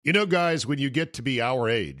You know, guys, when you get to be our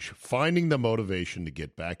age, finding the motivation to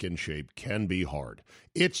get back in shape can be hard.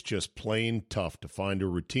 It's just plain tough to find a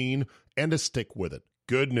routine and to stick with it.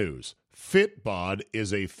 Good news. Fitbod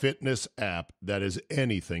is a fitness app that is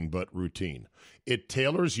anything but routine. It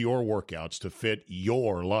tailors your workouts to fit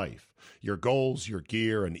your life, your goals, your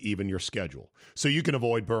gear, and even your schedule, so you can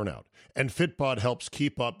avoid burnout. And Fitbod helps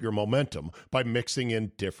keep up your momentum by mixing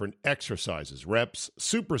in different exercises, reps,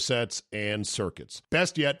 supersets, and circuits.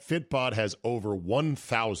 Best yet, Fitbod has over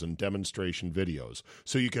 1,000 demonstration videos,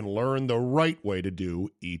 so you can learn the right way to do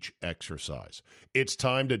each exercise. It's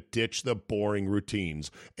time to ditch the boring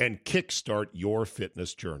routines and kickstart your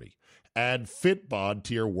fitness journey. Add Fitbod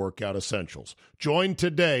to your workout essentials. Join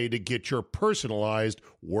today to get your personalized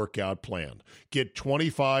workout plan. Get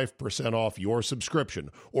 25% off your subscription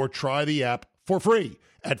or try the app for free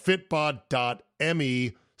at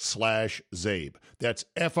fitbod.me/Zabe. That's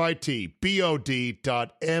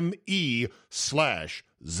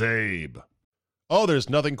fitbod.me/Zabe. Oh, there's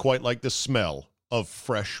nothing quite like the smell of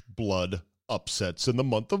fresh blood upsets in the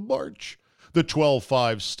month of March. The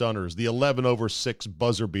 12-5 stunners, the 11/6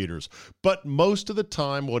 buzzer beaters. But most of the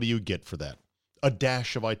time, what do you get for that? A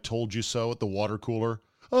dash of I told you so at the water cooler?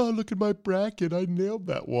 Oh, look at my bracket. I nailed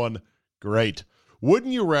that one. Great.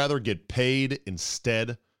 Wouldn't you rather get paid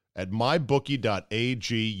instead? At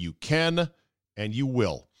mybookie.ag, you can and you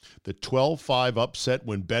will. The 12-5 upset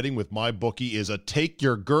when betting with MyBookie is a take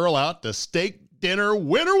your girl out to steak dinner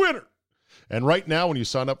winner. And right now, when you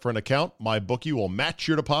sign up for an account, MyBookie will match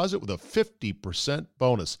your deposit with a 50%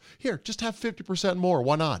 bonus. Here, just have 50% more.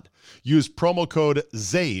 Why not? Use promo code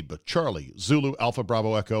ZABE, Charlie, Zulu, Alpha,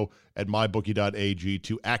 Bravo, Echo, at mybookie.ag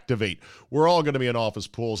to activate. We're all going to be in office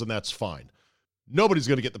pools, and that's fine. Nobody's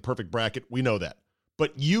going to get the perfect bracket. We know that.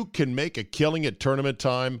 But you can make a killing at tournament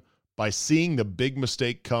time by seeing the big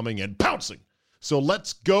mistake coming and pouncing. So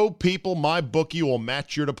let's go, people. MyBookie will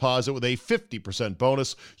match your deposit with a 50%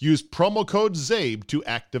 bonus. Use promo code ZABE to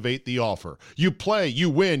activate the offer. You play, you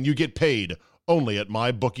win, you get paid. Only at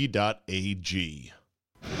mybookie.ag.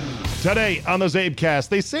 Today on the ZabeCast,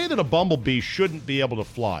 they say that a bumblebee shouldn't be able to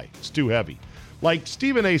fly. It's too heavy. Like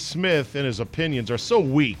Stephen A. Smith and his opinions are so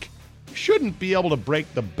weak, he shouldn't be able to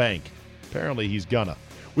break the bank. Apparently he's gonna.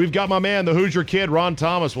 We've got my man, the Hoosier Kid, Ron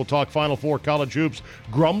Thomas. We'll talk Final Four college hoops,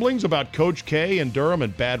 grumblings about Coach K and Durham,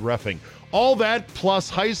 and bad reffing. All that plus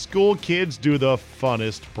high school kids do the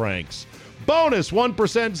funnest pranks. Bonus 1%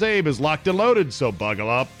 Zabe is locked and loaded, so buckle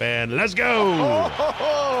up and let's go.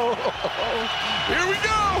 Here we go.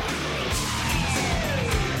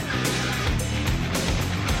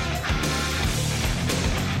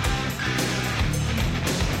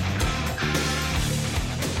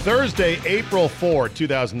 Thursday, April 4,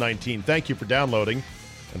 2019. Thank you for downloading,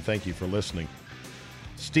 and thank you for listening.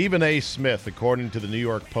 Stephen A. Smith, according to the New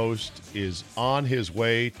York Post, is on his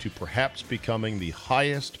way to perhaps becoming the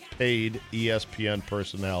highest paid ESPN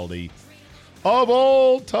personality of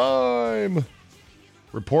all time.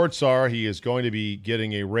 Reports are he is going to be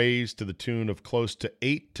getting a raise to the tune of close to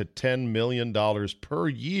 $8 to $10 million per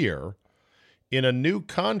year in a new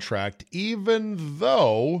contract, even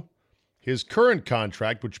though his current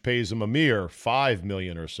contract, which pays him a mere $5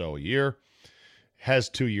 million or so a year, has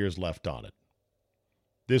 2 years left on it.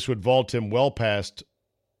 This would vault him well past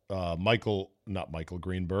Mike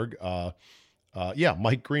Greenberg,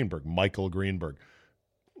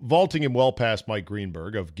 vaulting him well past Mike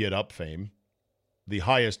Greenberg of Get Up fame, the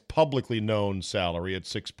highest publicly known salary at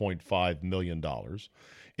 $6.5 million.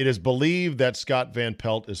 It is believed that Scott Van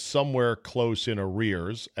Pelt is somewhere close in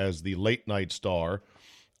arrears as the late-night star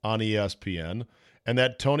on ESPN, and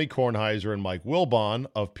that Tony Kornheiser and Mike Wilbon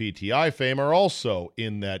of PTI fame are also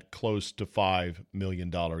in that close to $5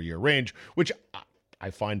 million a year range, which I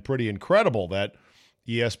find pretty incredible that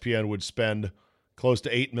ESPN would spend close to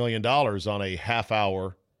 $8 million on a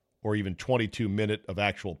half-hour or even 22-minute of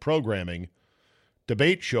actual programming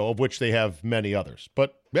debate show, of which they have many others.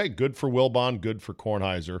 But, hey, good for Wilbon, good for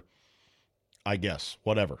Kornheiser, I guess,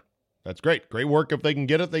 whatever. That's great. Great work. If they can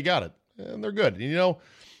get it, they got it. And they're good. And, you know,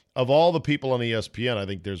 of all the people on ESPN, I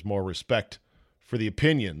think there's more respect for the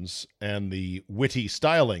opinions and the witty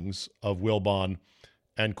stylings of Wilbon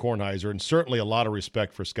and Kornheiser, and certainly a lot of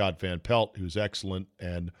respect for Scott Van Pelt, who's excellent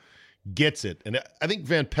and gets it. And I think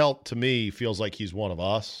Van Pelt, to me, feels like he's one of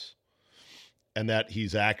us and that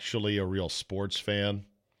he's actually a real sports fan.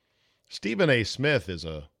 Stephen A. Smith he's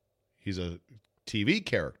a TV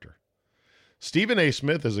character. Stephen A.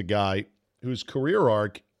 Smith is a guy whose career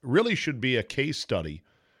arc really should be a case study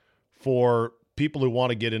for people who want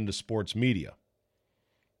to get into sports media,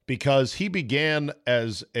 because he began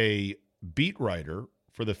as a beat writer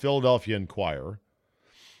for the Philadelphia Inquirer,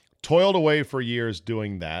 toiled away for years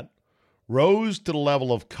doing that, rose to the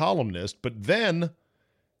level of columnist, but then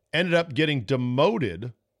ended up getting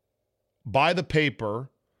demoted by the paper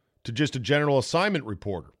to just a general assignment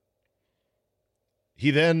reporter.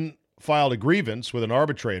 He then filed a grievance with an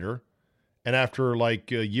arbitrator, and after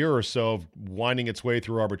like a year or so of winding its way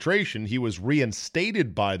through arbitration, he was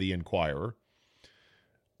reinstated by the Inquirer,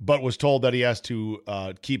 but was told that he has to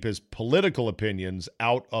keep his political opinions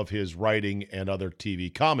out of his writing and other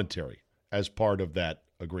TV commentary as part of that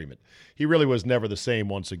agreement. He really was never the same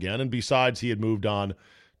once again, and besides, he had moved on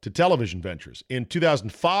to television ventures. In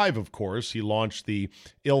 2005, of course, he launched the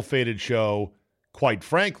ill-fated show Quite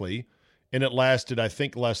Frankly, and it lasted, I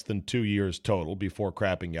think, less than 2 years total before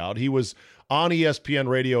crapping out. He was on ESPN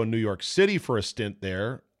Radio in New York City for a stint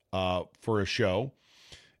there for a show,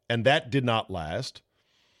 and that did not last.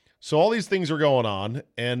 So all these things are going on,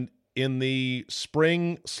 and in the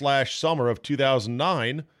spring/summer of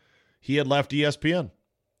 2009, he had left ESPN.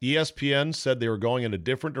 ESPN said they were going in a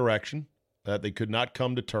different direction, that they could not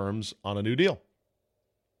come to terms on a new deal.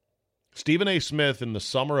 Stephen A. Smith in the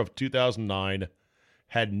summer of 2009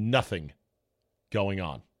 had nothing going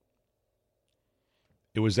on.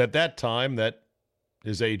 It was at that time that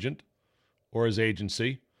his agent or his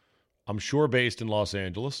agency, I'm sure based in Los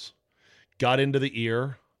Angeles, got into the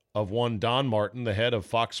ear of one Don Martin, the head of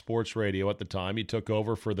Fox Sports Radio at the time. He took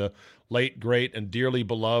over for the late, great, and dearly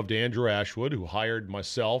beloved Andrew Ashwood, who hired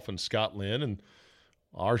myself and Scott Lynn and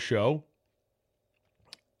our show,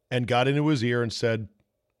 and got into his ear and said,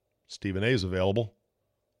 Stephen A. is available.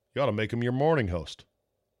 You ought to make him your morning host.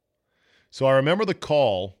 So I remember the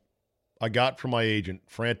call I got from my agent,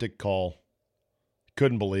 frantic call.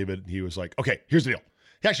 Couldn't believe it. He was like, okay, here's the deal.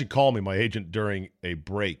 He actually called me, my agent, during a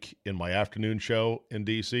break in my afternoon show in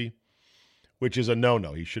D.C., which is a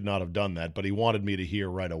no-no. He should not have done that, but he wanted me to hear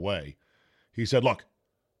right away. He said, look,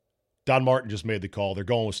 Don Martin just made the call. They're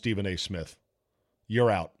going with Stephen A. Smith.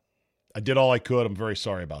 You're out. I did all I could. I'm very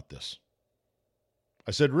sorry about this.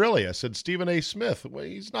 I said, really? I said, Stephen A. Smith, well,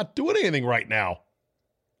 he's not doing anything right now.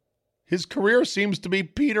 His career seems to be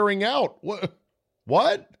petering out.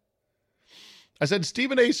 What? I said,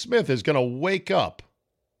 Stephen A. Smith is going to wake up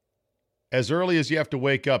as early as you have to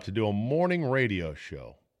wake up to do a morning radio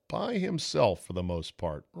show by himself for the most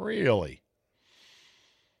part. Really?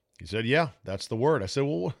 He said, yeah, that's the word. I said,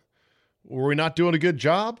 well, were we not doing a good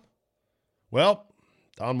job? Well,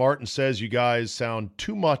 Don Martin says you guys sound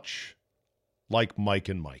too much like Mike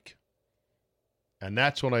and Mike. And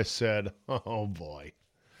that's when I said, oh boy,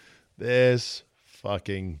 this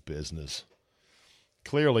fucking business.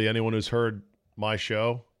 Clearly, anyone who's heard my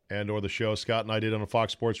show and or the show Scott and I did on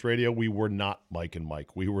Fox Sports Radio, we were not Mike and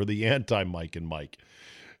Mike. We were the anti-Mike and Mike.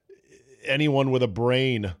 Anyone with a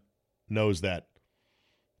brain knows that.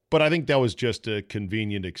 But I think that was just a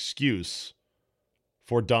convenient excuse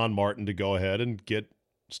for Don Martin to go ahead and get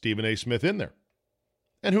Stephen A. Smith in there.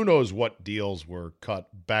 And who knows what deals were cut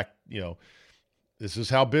back. This is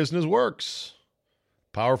how business works.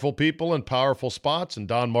 Powerful people in powerful spots, and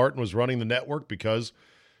Don Martin was running the network because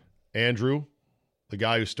Andrew, the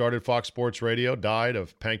guy who started Fox Sports Radio, died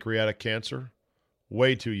of pancreatic cancer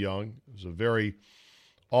way too young. It was a very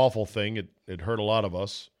awful thing. It hurt a lot of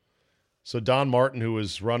us. So Don Martin, who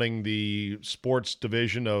was running the sports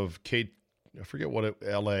division of I forget what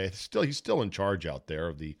LA, he's still in charge out there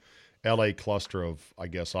of the LA cluster of, I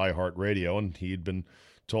guess, iHeartRadio, and he'd been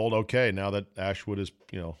told, okay, now that Ashwood is,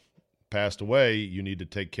 passed away, you need to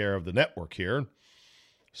take care of the network here.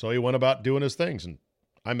 So he went about doing his things, and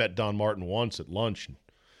I met Don Martin once at lunch, and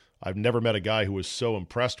I've never met a guy who was so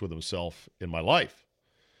impressed with himself in my life.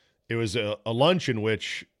 It was a lunch in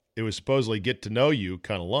which it was supposedly get to know you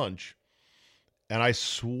kind of lunch, and I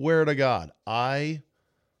swear to God, I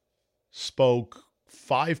spoke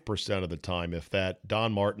 5% of the time, if that.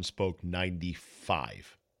 Don Martin spoke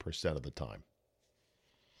 95% of the time.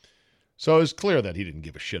 So it was clear that he didn't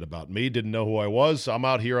give a shit about me, didn't know who I was. I'm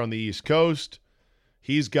out here on the East Coast.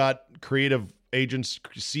 He's got creative agents,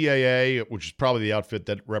 CAA, which is probably the outfit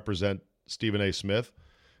that represent Stephen A. Smith,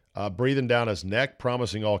 breathing down his neck,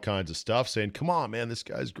 promising all kinds of stuff, saying, come on, man, this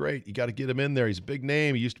guy's great. You got to get him in there. He's a big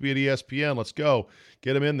name. He used to be at ESPN. Let's go.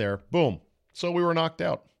 Get him in there. Boom. So we were knocked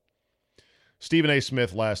out. Stephen A.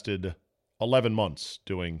 Smith lasted 11 months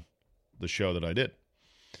doing the show that I did.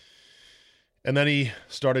 And then he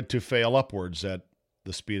started to fail upwards at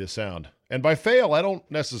the speed of sound. And by fail, I don't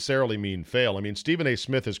necessarily mean fail. I mean, Stephen A.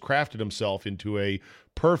 Smith has crafted himself into a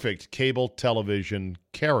perfect cable television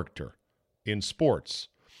character in sports.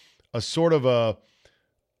 A sort of a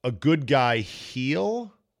good guy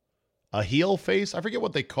heel, a heel face. I forget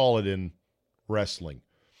what they call it in wrestling.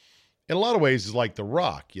 in a lot of ways, is like The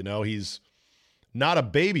Rock. You know, he's not a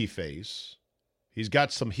baby face. He's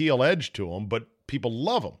got some heel edge to him, but people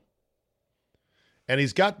love him. And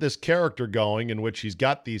he's got this character going in which he's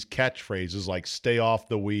got these catchphrases like stay off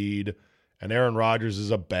the weed, and Aaron Rodgers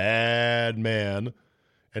is a bad man,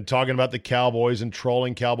 and talking about the Cowboys and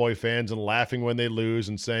trolling Cowboy fans and laughing when they lose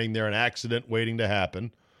and saying they're an accident waiting to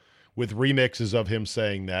happen, with remixes of him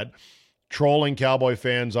saying that, trolling Cowboy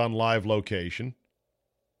fans on live location,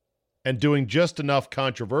 and doing just enough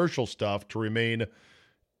controversial stuff to remain,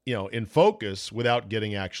 in focus without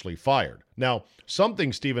getting actually fired. Now,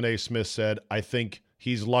 something Stephen A. Smith said, I think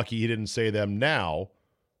he's lucky he didn't say them now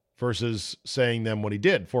versus saying them when he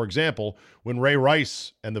did. For example, when Ray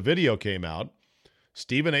Rice and the video came out,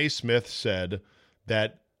 Stephen A. Smith said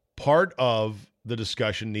that part of the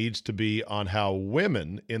discussion needs to be on how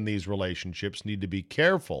women in these relationships need to be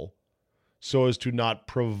careful so as to not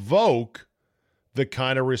provoke the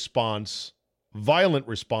kind of response, violent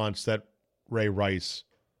response, that Ray Rice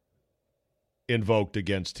invoked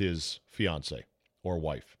against his fiance or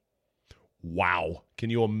wife. Wow. Can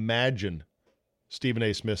you imagine Stephen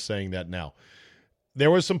A. Smith saying that now?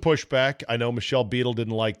 There was some pushback. I know Michelle Beadle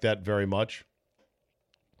didn't like that very much,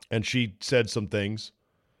 and she said some things.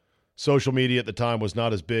 Social media at the time was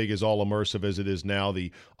not as big, as all immersive as it is now.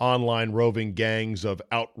 The online roving gangs of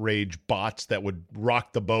outrage bots that would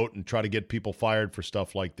rock the boat and try to get people fired for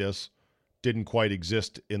stuff like this didn't quite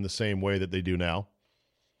exist in the same way that they do now.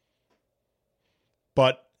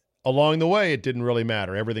 But along the way, it didn't really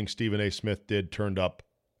matter. Everything Stephen A. Smith did turned up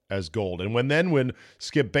as gold. And when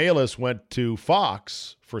Skip Bayless went to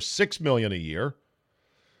Fox for $6 million a year,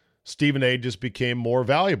 Stephen A. just became more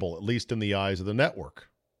valuable, at least in the eyes of the network.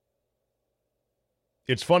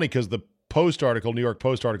 It's funny because the New York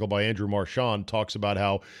Post article by Andrew Marchand talks about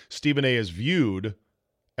how Stephen A. is viewed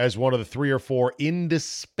as one of the 3 or 4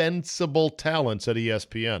 indispensable talents at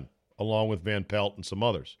ESPN, along with Van Pelt and some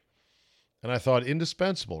others. And I thought,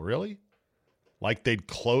 indispensable, really? Like they'd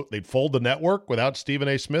fold the network without Stephen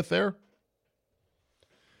A. Smith there?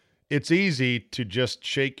 It's easy to just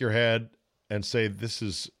shake your head and say this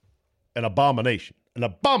is an abomination,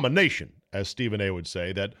 as Stephen A. would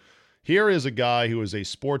say, that here is a guy who is a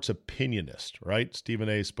sports opinionist, right? Stephen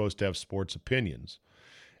A. is supposed to have sports opinions.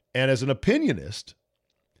 And as an opinionist,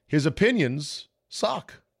 his opinions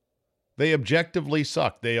suck. They objectively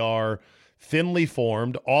suck. They are thinly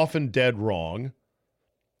formed, often dead wrong,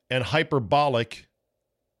 and hyperbolic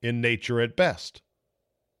in nature at best.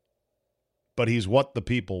 But he's what the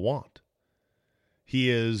people want. He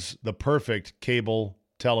is the perfect cable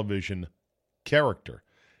television character.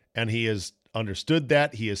 And he has understood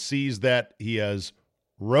that. He has seized that. He has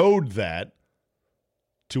rode that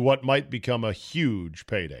to what might become a huge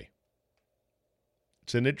payday.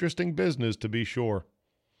 It's an interesting business, to be sure.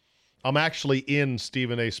 I'm actually in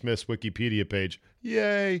Stephen A. Smith's Wikipedia page.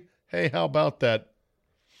 Yay. Hey, how about that?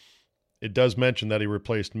 It does mention that he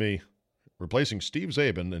replaced me, replacing Steve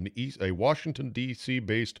Zabin, a Washington,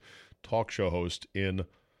 D.C.-based talk show host, in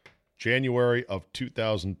January of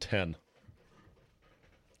 2010.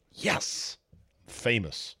 Yes.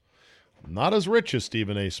 Famous. Not as rich as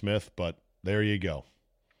Stephen A. Smith, but there you go.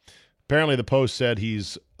 Apparently the Post said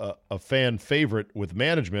he's a fan favorite with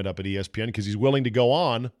management up at ESPN because he's willing to go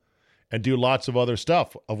on and do lots of other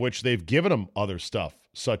stuff, of which they've given him other stuff,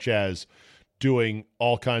 such as doing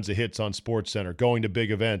all kinds of hits on SportsCenter, going to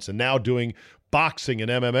big events, and now doing boxing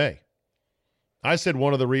and MMA. I said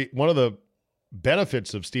one of the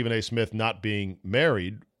benefits of Stephen A. Smith not being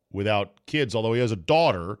married without kids, although he has a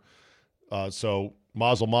daughter, so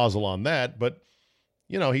mazel on that, but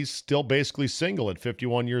he's still basically single at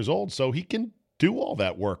 51 years old, so he can do all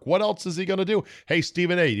that work. What else is he going to do? Hey,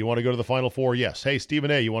 Stephen A., do you want to go to the Final Four? Yes. Hey, Stephen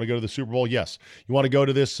A., you want to go to the Super Bowl? Yes. You want to go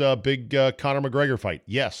to this big Conor McGregor fight?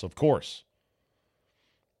 Yes, of course.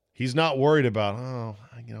 He's not worried about,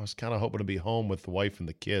 I was kind of hoping to be home with the wife and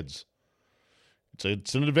the kids.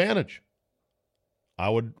 It's an advantage. I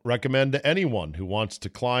would recommend to anyone who wants to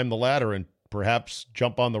climb the ladder and perhaps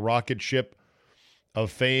jump on the rocket ship of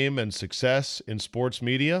fame and success in sports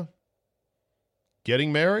media,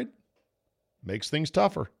 getting married makes things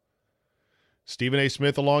tougher. Stephen A.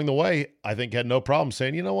 Smith along the way, I think, had no problem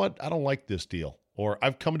saying, you know what, I don't like this deal. Or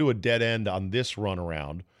I've come to a dead end on this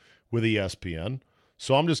runaround with ESPN,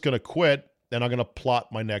 so I'm just going to quit and I'm going to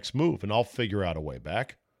plot my next move, and I'll figure out a way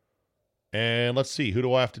back. And let's see, who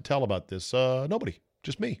do I have to tell about this? Nobody,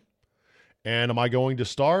 just me. And am I going to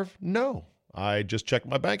starve? No. I just checked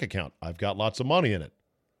my bank account. I've got lots of money in it.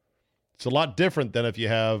 It's a lot different than if you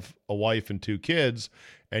have a wife and 2 kids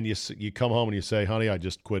and you come home and you say, honey, I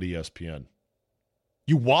just quit ESPN.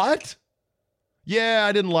 You what? Yeah,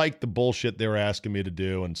 I didn't like the bullshit they were asking me to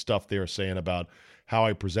do and stuff they were saying about how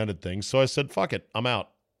I presented things. So I said, fuck it, I'm out.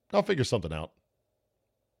 I'll figure something out.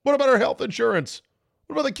 What about our health insurance?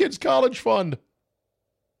 What about the kids' college fund?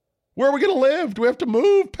 Where are we going to live? Do we have to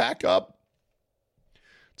move? Pack up?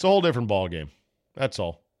 It's a whole different ballgame. That's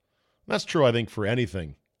all. That's true, I think, for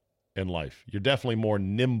anything in life. You're definitely more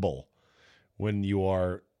nimble when you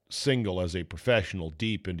are single as a professional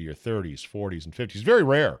deep into your 30s, 40s, and 50s. Very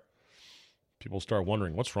rare. People start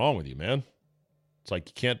wondering, what's wrong with you, man? It's like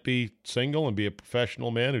you can't be single and be a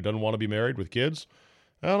professional man who doesn't want to be married with kids?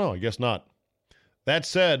 I don't know. I guess not. That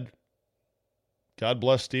said, God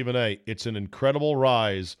bless Stephen A. It's an incredible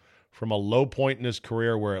rise from a low point in his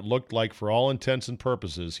career where it looked like, for all intents and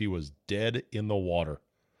purposes, he was dead in the water.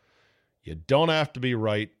 You don't have to be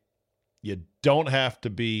right. You don't have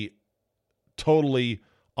to be totally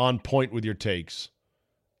on point with your takes.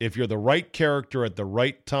 If you're the right character at the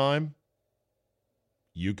right time,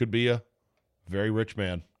 you could be a very rich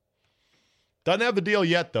man. Doesn't have the deal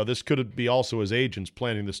yet, though. This could be also his agents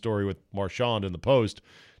planning the story with Marchand in the Post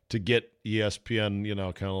to get ESPN,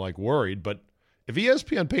 kind of like worried. But if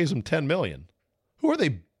ESPN pays him $10 million, who are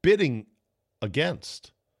they bidding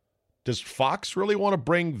against? Does Fox really want to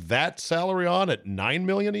bring that salary on at $9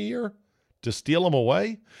 million a year to steal him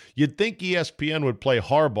away? You'd think ESPN would play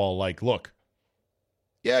hardball like, look,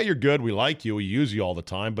 yeah, you're good. We like you. We use you all the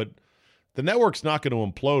time, but the network's not going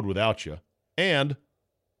to implode without you. And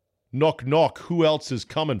knock, knock, who else is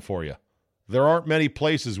coming for you? There aren't many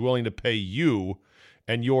places willing to pay you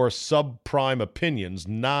and your subprime opinions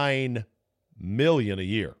 $9 million a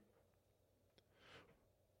year.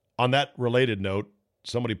 On that related note,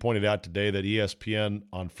 somebody pointed out today that ESPN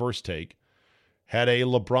on First Take had a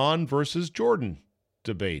LeBron versus Jordan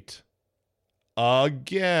debate.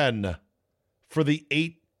 Again, for the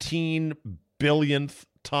 18 billionth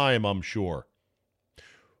time, I'm sure.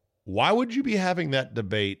 Why would you be having that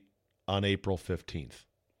debate on April 15th?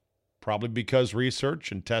 Probably because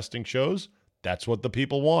research and testing shows that's what the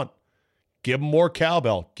people want. Give them more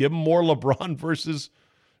cowbell. Give them more LeBron versus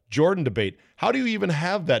Jordan debate. How do you even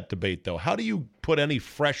have that debate, though? How do you put any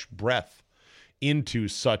fresh breath into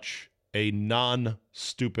such a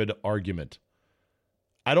non-stupid argument?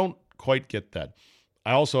 I don't quite get that.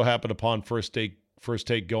 I also happened upon First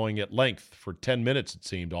Take going at length for 10 minutes, it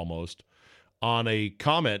seemed almost, on a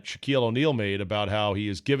comment Shaquille O'Neal made about how he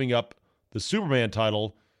is giving up the Superman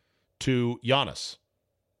title to Giannis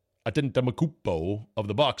Antetokounmpo of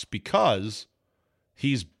the Bucks because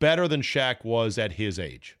he's better than Shaq was at his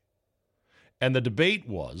age. And the debate,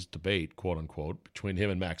 quote unquote, between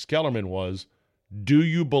him and Max Kellerman was, do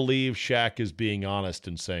you believe Shaq is being honest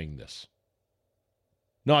in saying this?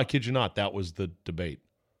 No, I kid you not. That was the debate.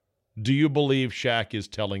 Do you believe Shaq is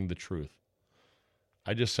telling the truth?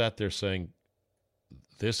 I just sat there saying,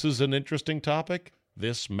 this is an interesting topic.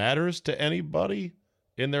 This matters to anybody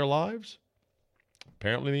in their lives?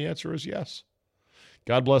 Apparently the answer is yes.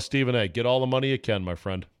 God bless Stephen A. Get all the money you can, my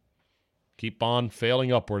friend. Keep on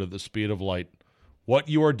failing upward at the speed of light. What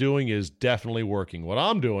you are doing is definitely working. What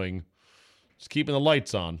I'm doing is keeping the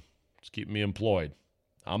lights on. It's keeping me employed.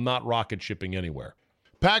 I'm not rocket shipping anywhere.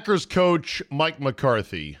 Packers coach Mike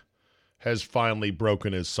McCarthy has finally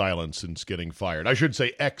broken his silence since getting fired. I should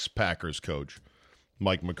say ex-Packers coach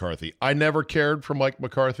Mike McCarthy. I never cared for Mike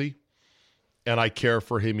McCarthy, and I care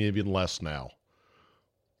for him even less now.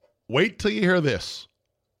 Wait till you hear this.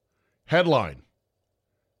 Headline: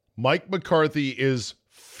 Mike McCarthy is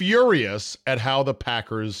furious at how the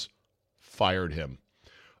Packers fired him.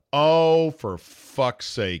 Oh, for fuck's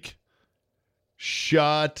sake.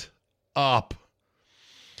 Shut up.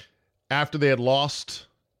 After they had lost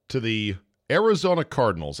to the Arizona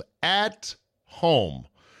Cardinals at home,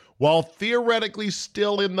 while theoretically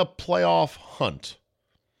still in the playoff hunt,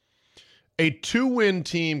 a 2-win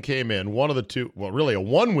team came in, one of the two, well, really a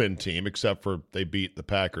 1-win team, except for they beat the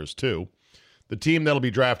Packers too. The team that'll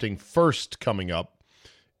be drafting first coming up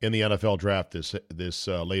in the NFL draft this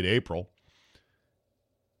late April.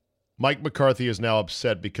 Mike McCarthy is now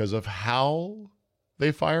upset because of how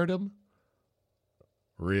they fired him?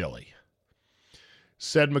 Really?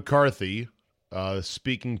 Said McCarthy,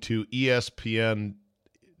 speaking to ESPN.com,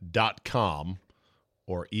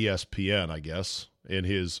 or ESPN, I guess, in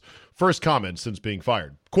his first comment since being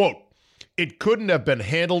fired. Quote, "It couldn't have been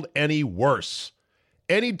handled any worse.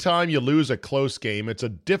 Anytime you lose a close game, it's a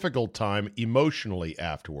difficult time emotionally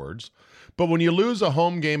afterwards. But when you lose a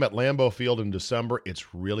home game at Lambeau Field in December,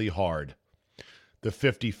 it's really hard," the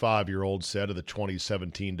 55-year-old said of the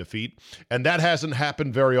 2017 defeat. And that hasn't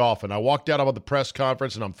happened very often. I walked out of the press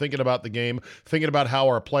conference and I'm thinking about the game, thinking about how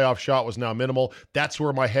our playoff shot was now minimal. That's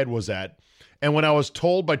where my head was at. And when I was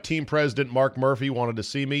told by team president Mark Murphy wanted to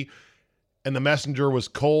see me, and the messenger was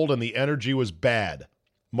cold and the energy was bad,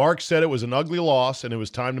 Mark said it was an ugly loss and it was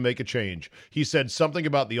time to make a change. He said something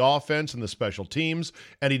about the offense and the special teams,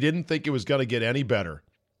 and he didn't think it was going to get any better.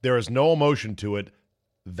 There is no emotion to it.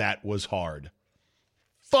 That was hard.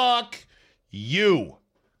 Fuck you.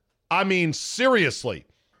 I mean, seriously.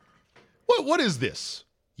 What is this?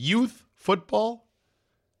 Youth football?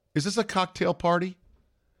 Is this a cocktail party?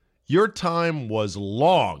 Your time was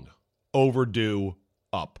long overdue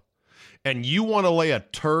up. And you want to lay a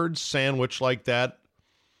turd sandwich like that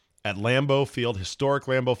at Lambeau Field, historic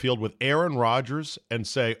Lambeau Field, with Aaron Rodgers and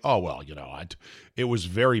say, oh, well, it was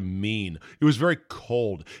very mean. It was very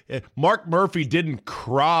cold. Mark Murphy didn't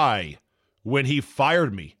cry when he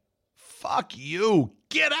fired me. Fuck you.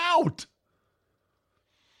 Get out.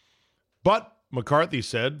 But McCarthy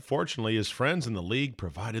said, fortunately, his friends in the league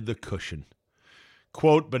provided the cushion.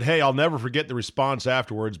 Quote, but hey, I'll never forget the response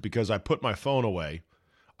afterwards because I put my phone away.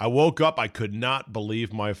 I woke up, I could not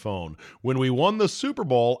believe my phone. When we won the Super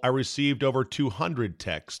Bowl, I received over 200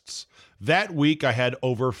 texts. That week, I had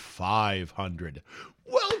over 500.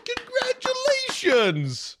 Well,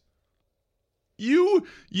 congratulations! You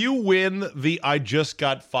win the I just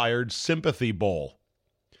got fired sympathy bowl.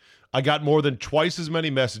 I got more than twice as many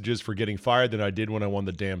messages for getting fired than I did when I won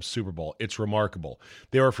the damn Super Bowl. It's remarkable.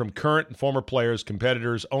 They were from current and former players,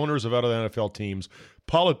 competitors, owners of other NFL teams,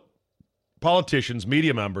 politicians,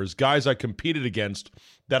 media members, guys I competed against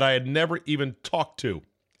that I had never even talked to.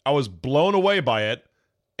 I was blown away by it,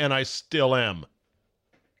 and I still am.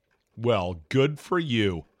 Well, good for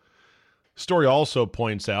you. Story also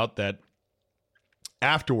points out that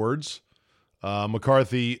afterwards,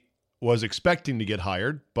 McCarthy was expecting to get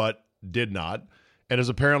hired, but did not, and is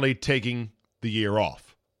apparently taking the year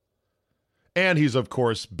off. And he's, of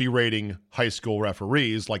course, berating high school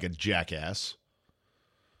referees like a jackass.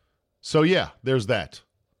 So, yeah, there's that.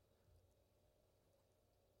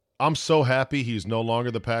 I'm so happy he's no longer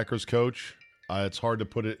the Packers coach. It's hard to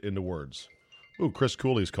put it into words. Ooh, Chris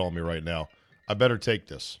Cooley's calling me right now. I better take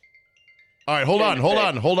this. All right, hold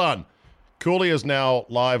on. Cooley is now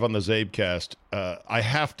live on the Zabecast. I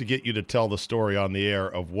have to get you to tell the story on the air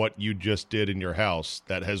of what you just did in your house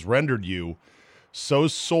that has rendered you so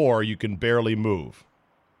sore you can barely move.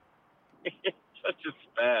 It's such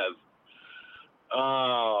a spaz.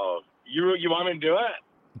 Oh, you want me to do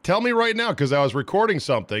it? Tell me right now, because I was recording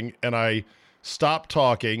something and I stopped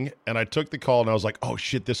talking and I took the call and I was like, oh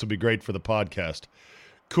shit, this would be great for the podcast.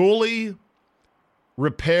 Cooley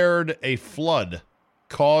repaired a flood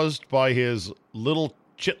caused by his little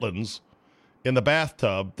chitlins in the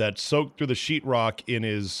bathtub that soaked through the sheetrock in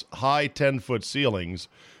his high 10-foot ceilings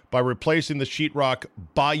by replacing the sheetrock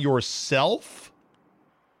by yourself?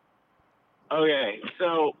 Okay,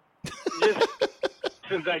 so just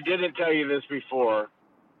since I didn't tell you this before,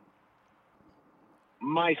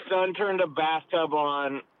 my son turned a bathtub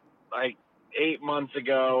on like 8 months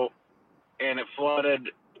ago, and it flooded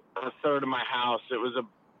a third of my house. It was a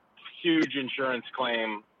huge insurance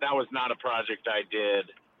claim. That was not a project I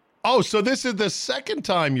did. Oh, so this is the second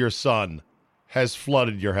time your son has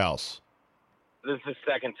flooded your house. This is the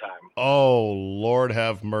second time. Oh, Lord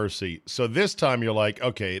have mercy. So this time you're like,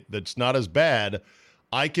 okay, that's not as bad.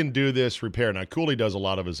 I can do this repair. Now, Cooley does a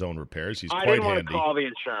lot of his own repairs. He's quite handy. I didn't want to call the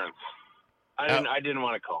insurance. I didn't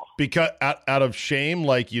want to call. Because out of shame,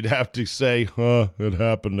 like you'd have to say, it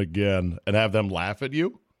happened again, and have them laugh at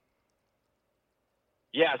you?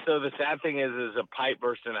 Yeah, so the sad thing is a pipe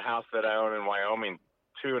burst in a house that I own in Wyoming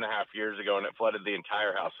 2.5 years ago, and it flooded the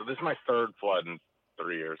entire house. So this is my third flood in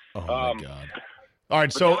 3 years. Oh, my God. All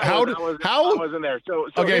right, so I wasn't there. So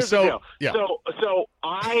okay, here's the deal. Yeah. So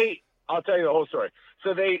I'll tell you the whole story.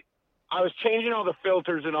 So I was changing all the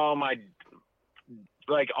filters in all of my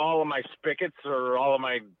spigots or all of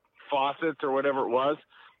my faucets or whatever it was.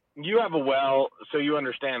 You have a well, so you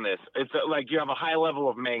understand this. It's like you have a high level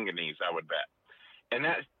of manganese, I would bet. And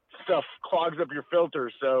that stuff clogs up your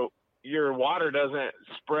filters, so your water doesn't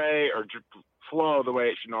spray or flow the way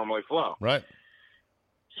it should normally flow. Right.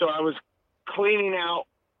 So I was trying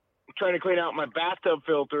to clean out my bathtub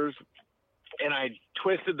filters, and I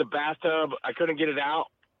twisted the bathtub. I couldn't get it out,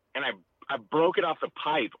 and I broke it off the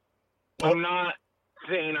pipe. Oh. I'm not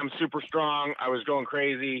saying I'm super strong. I was going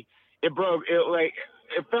crazy. It broke.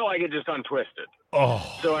 It felt like it just untwisted.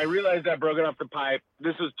 Oh. So I realized I broke it off the pipe.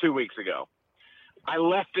 This was 2 weeks ago. I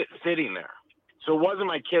left it sitting there. So it wasn't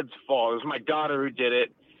my kid's fault. It was my daughter who did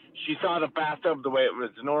it. She saw the bathtub the way it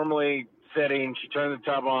was normally sitting. She turned the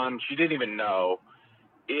tub on. She didn't even know.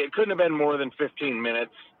 It couldn't have been more than 15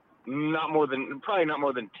 minutes. Probably not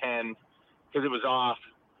more than 10, because it was off.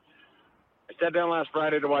 I sat down last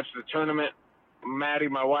Friday to watch the tournament. Maddie,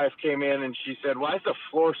 my wife, came in and she said, "Why is the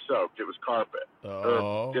floor soaked?" It was carpet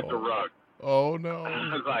or just a rug. Oh no!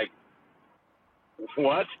 I was like,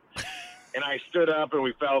 "What?" And I stood up and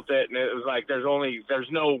we felt it, and it was like there's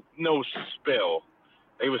no spill.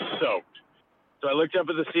 It was soaked. So I looked up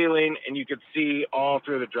at the ceiling, and you could see all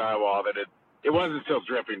through the drywall that it wasn't still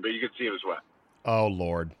dripping, but you could see it was wet. Oh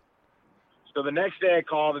Lord! So the next day I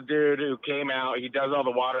called the dude who came out. He does all the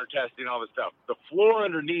water testing, all the stuff. The floor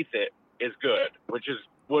underneath it is good, which is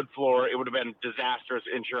wood floor. It would have been disastrous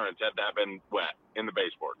insurance had that been wet in the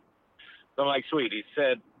baseboard. So I'm like, sweet. He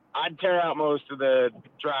said, "I'd tear out most of the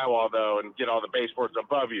drywall, though, and get all the baseboards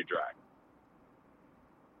above you dry."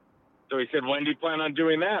 So he said, "When do you plan on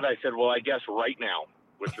doing that?" I said, "Well, I guess right now,"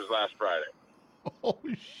 which was last Friday. Oh,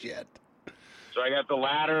 shit. So I got the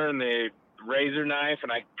ladder and the razor knife,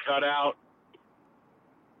 and I cut out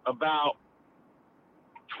about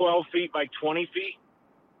 12 feet by 20 feet.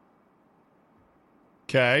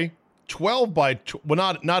 Okay. 12 by...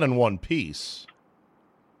 well, not in one piece.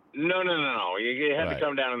 No. You had to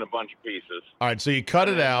come down in a bunch of pieces. All right, so you cut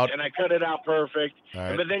it out. And I cut it out perfect.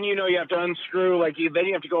 Right. But then, you have to unscrew, then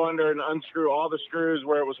you have to go under and unscrew all the screws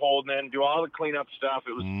where it was holding in, do all the cleanup stuff.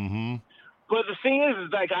 It was, But the thing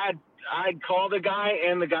is like I'd called the guy,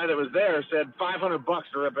 and the guy that was there said $500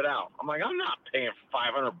 to rip it out. I'm like, I'm not paying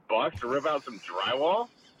 $500 to rip out some drywall.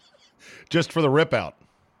 Just for the rip out.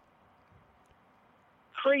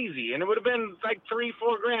 Crazy. And it would have been like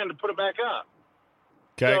 $3-4 grand to put it back up.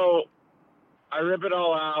 Okay. So I rip it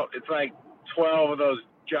all out. It's like 12 of those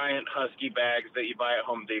giant Husky bags that you buy at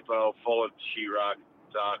Home Depot full of sheetrock.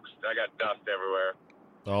 Sucks. I got dust everywhere.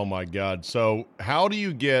 Oh my God. So how do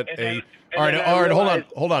you get all right,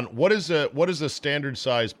 hold on. What is a standard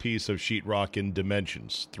size piece of sheetrock in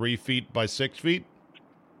dimensions? 3 feet by 6 feet?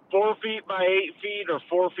 4 feet by 8 feet or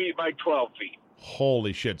 4 feet by 12 feet.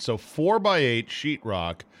 Holy shit. So 4 by 8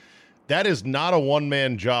 sheetrock, that is not a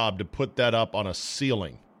one-man job to put that up on a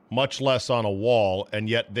ceiling, much less on a wall. And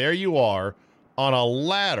yet there you are on a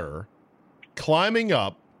ladder climbing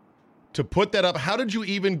up to put that up. How did you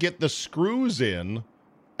even get the screws in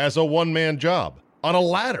as a one-man job on a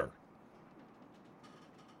ladder?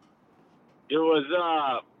 It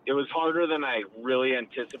was harder than I really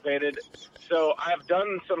anticipated. So I've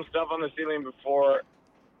done some stuff on the ceiling before,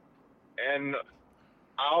 and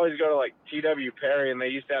I always go to like T.W. Perry, and they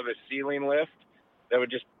used to have a ceiling lift that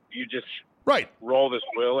would just right roll this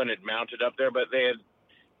wheel and it mounted up there, but they had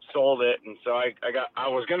sold it, and so I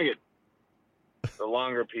was gonna get the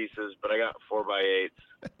longer pieces, but I got 4 by 8s.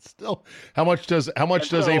 Still, how much does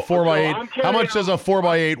a 4 by 8? How much does a 4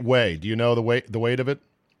 by 8 weigh? Do you know the weight of it?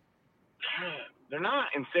 They're not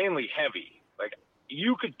insanely heavy. Like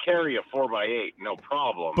you could carry a 4 by 8, no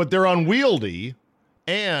problem. But they're unwieldy,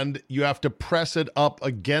 and you have to press it up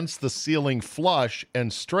against the ceiling flush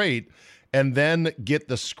and straight, and then get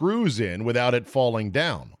the screws in without it falling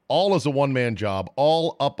down. All is a one-man job,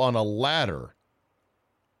 all up on a ladder.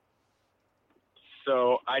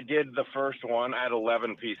 So I did the first one. I had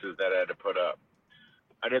 11 pieces that I had to put up.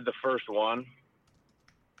 I did the first one,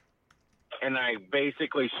 and I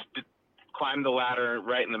basically climbed the ladder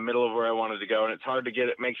right in the middle of where I wanted to go. And it's hard to get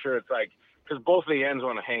it, make sure it's like, because both the ends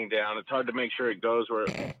want to hang down. It's hard to make sure it goes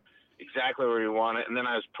exactly where you want it. And then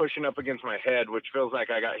I was pushing up against my head, which feels like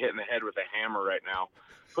I got hit in the head with a hammer right now.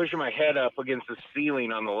 Pushing my head up against the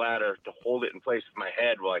ceiling on the ladder to hold it in place with my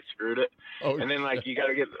head while I screwed it. Oh, and then you got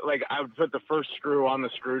to get, I would put the first screw on the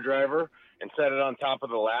screwdriver and set it on top of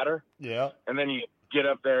the ladder. Yeah. And then you get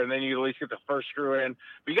up there, and then you at least get the first screw in.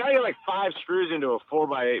 But you got to get 5 screws into a 4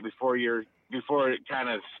 by 8 before it kind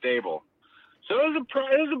of stable. So it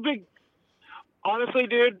was a big, honestly,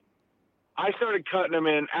 dude, I started cutting them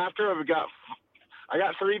in after I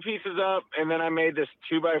got 3 pieces up, and then I made this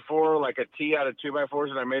 2x4, like a T out of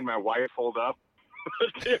 2x4s, and I made my wife hold up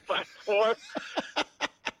 2x4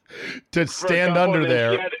 to stand under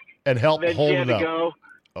there and help hold it up. Go.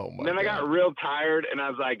 Oh my! Then I got real tired, and I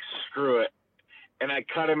was like, "Screw it," and I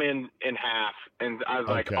cut them in half, and I was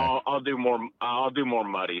like, "I'll do more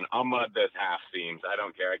mudding. I'll mud this half seams. I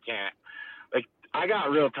don't care. I can't." I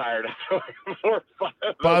got real tired after 4 or 5 of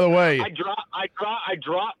them. By the way, I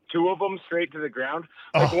dropped 2 of them straight to the ground.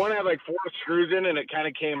 One had 4 screws in, and it kind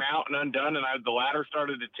of came out and undone, and the ladder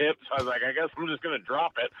started to tip. So I was like, I guess I'm just going to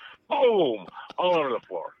drop it. Boom! All over the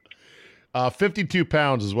floor. 52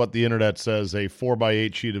 pounds is what the internet says a 4 by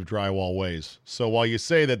 8 sheet of drywall weighs. So while you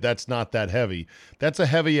say that that's not that heavy, that's a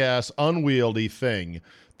heavy-ass, unwieldy thing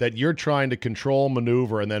that you're trying to control,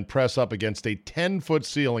 maneuver, and then press up against a 10-foot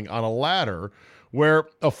ceiling on a ladder where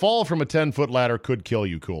a fall from a 10-foot ladder could kill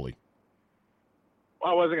you, Cooley.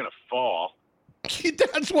 Well, I wasn't going to fall.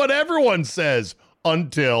 That's what everyone says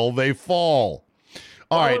until they fall.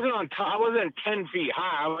 All right. I wasn't 10 feet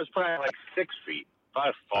high. I was probably like 6 feet. If I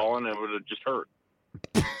had fallen, it would have just hurt.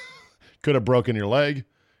 Could have broken your leg.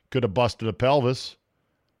 Could have busted a pelvis.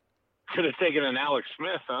 Could have taken an Alex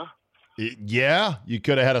Smith, huh? Yeah, you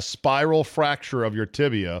could have had a spiral fracture of your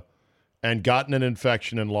tibia and gotten an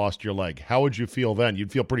infection and lost your leg. How would you feel then?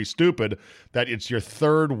 You'd feel pretty stupid that it's your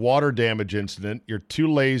third water damage incident. You're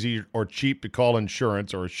too lazy or cheap to call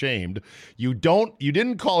insurance or ashamed. You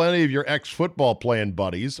didn't call any of your ex-football playing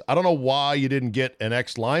buddies. I don't know why you didn't get an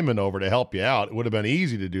ex-lineman over to help you out. It would have been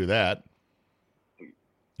easy to do that.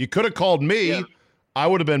 You could have called me. Yeah. I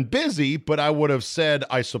would have been busy, but I would have said,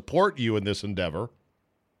 I support you in this endeavor.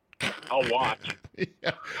 I'll watch.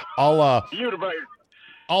 Yeah. I'll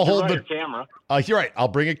hold the camera. You're right. I'll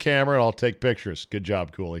bring a camera and I'll take pictures. Good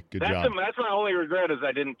job, Cooley. Good job. That's my only regret is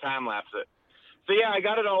I didn't time lapse it. So yeah, I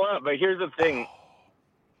got it all up. But here's the thing.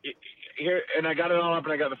 I got it all up,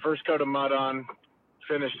 and I got the first coat of mud on,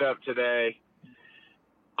 finished up today.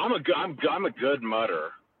 I'm a good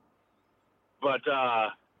mudder, but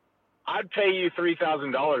I'd pay you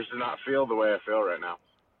 $3,000 to not feel the way I feel right now.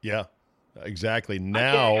 Yeah. Exactly.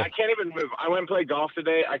 Now I can't even move. I went and played golf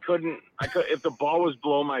today. I couldn't if the ball was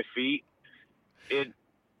below my feet,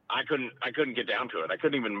 I couldn't get down to it. I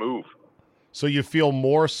couldn't even move. So you feel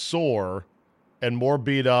more sore and more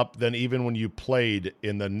beat up than even when you played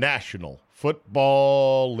in the National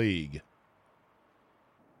Football League.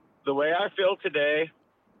 The way I feel today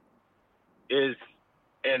is,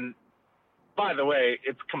 and by the way,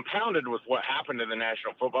 it's compounded with what happened in the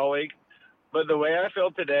National Football League, but the way I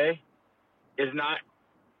feel today is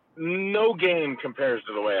no game compares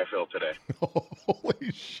to the way I feel today.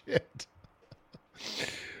 Holy shit.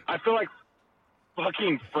 I feel like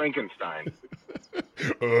fucking Frankenstein.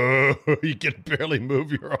 You can barely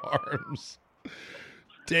move your arms.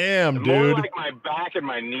 Damn, dude. More like my back and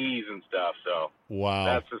my knees and stuff, so.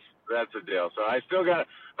 Wow. That's the deal. So I still got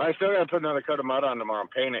to put another coat of mud on tomorrow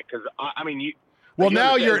and paint it, because it's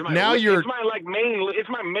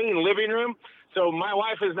my main living room. So my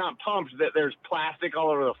wife is not pumped that there's plastic all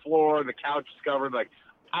over the floor and the couch is covered. Like,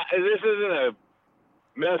 this isn't a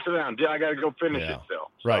mess around. I got to go finish it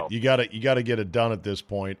still. So. Right. You got to get it done at this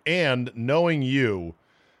point. And knowing you,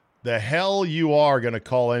 the hell you are going to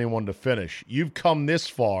call anyone to finish. You've come this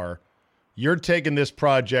far. You're taking this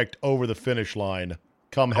project over the finish line.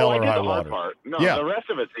 Come hell or high water. Part. No, yeah. The rest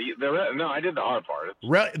of it's I did the hard part.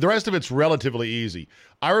 The rest of it's relatively easy.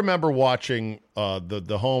 I remember watching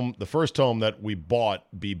the first home that we bought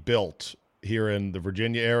be built here in the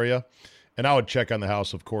Virginia area, and I would check on the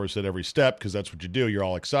house, of course, at every step, because that's what you do. You're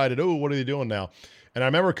all excited. Oh, what are they doing now? And I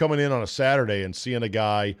remember coming in on a Saturday and seeing a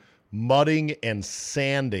guy mudding and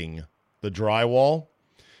sanding the drywall.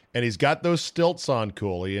 And he's got those stilts on,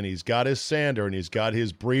 Cooley, and he's got his sander, and he's got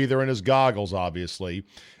his breather and his goggles, obviously.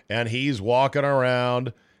 And he's walking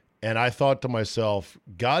around, and I thought to myself,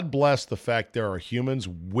 God bless the fact there are humans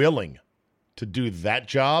willing to do that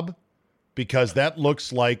job, because that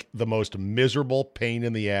looks like the most miserable pain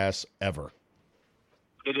in the ass ever.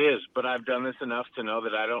 It is, but I've done this enough to know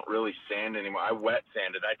that I don't really sand anymore. I wet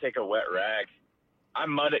sand it. I take a wet rag. I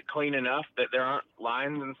mud it clean enough that there aren't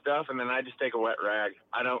lines and stuff, and then I just take a wet rag.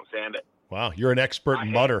 I don't sand it. Wow, you're an expert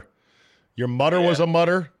mudder. Your mudder was a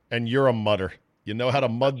mudder, and you're a mudder. You know how to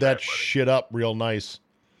mud that shit up real nice.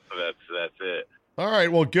 That's it. All right,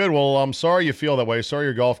 well, good. Well, I'm sorry you feel that way. Sorry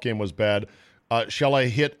your golf game was bad. Shall I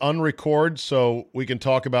hit unrecord so we can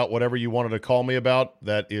talk about whatever you wanted to call me about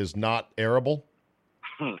that is not airable?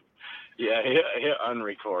 Yeah, hit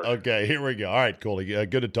unrecord. Okay, here we go. All right, Cooley.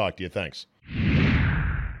 Good to talk to you. Thanks.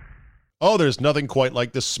 Oh, there's nothing quite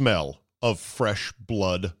like the smell of fresh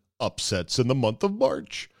blood upsets in the month of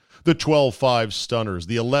March. The 12-5 stunners,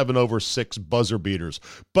 the 11/6 buzzer beaters.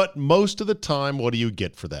 But most of the time, what do you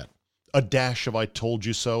get for that? A dash of I told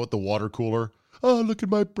you so at the water cooler? Oh, look at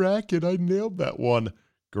my bracket. I nailed that one.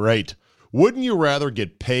 Great. Wouldn't you rather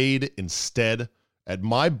get paid instead? At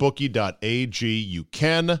mybookie.ag, you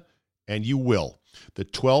can and you will. The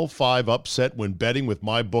 12-5 upset when betting with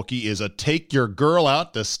MyBookie is a take your girl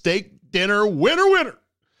out to steak dinner winner.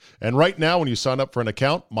 And right now, when you sign up for an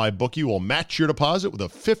account, MyBookie will match your deposit with a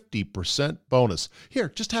 50% bonus. Here,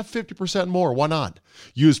 just have 50% more. Why not?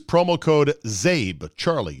 Use promo code ZABE,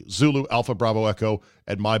 Charlie, Zulu, Alpha, Bravo, Echo,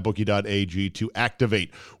 at mybookie.ag to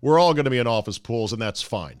activate. We're all going to be in office pools, and that's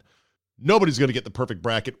fine. Nobody's going to get the perfect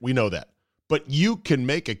bracket. We know that. But you can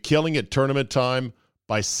make a killing at tournament time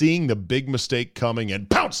by seeing the big mistake coming and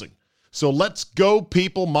pouncing. So let's go,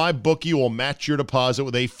 people. MyBookie will match your deposit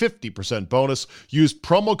with a 50% bonus. Use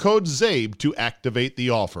promo code ZABE to activate the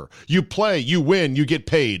offer. You play, you win, you get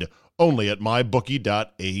paid. Only at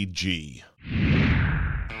mybookie.ag.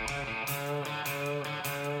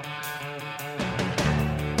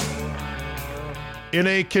 In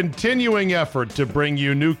a continuing effort to bring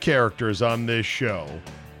you new characters on this show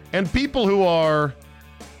and people who are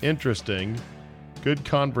interesting, good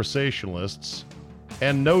conversationalists,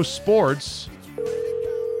 and know sports,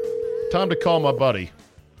 time to call my buddy.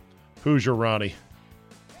 Who's your Ronnie?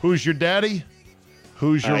 Who's your daddy?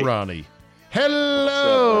 Who's your Ronnie?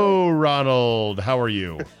 Hello, Ronald. How are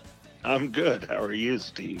you? I'm good. How are you,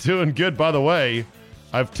 Steve? Doing good. By the way,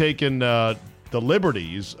 I've taken the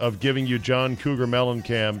liberties of giving you John Cougar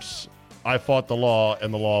Mellencamp's I Fought the Law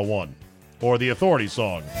and the Law Won, or the Authority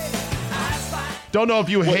song. Don't know if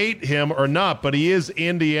you hate him or not, but he is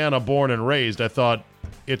Indiana born and raised. I thought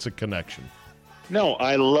it's a connection. No,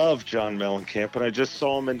 I love John Mellencamp, and I just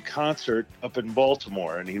saw him in concert up in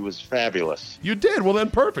Baltimore, and he was fabulous. You did? Well,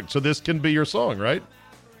 then perfect. So this can be your song, right?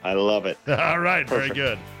 I love it. All right, Perfect. Very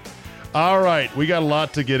good. All right, we got a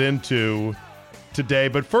lot to get into today,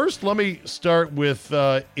 but first let me start with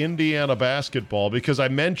Indiana basketball, because I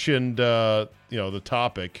mentioned the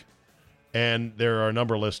topic, and there are a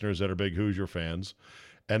number of listeners that are big Hoosier fans,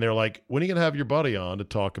 and they're like, when are you going to have your buddy on to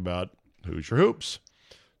talk about Hoosier hoops?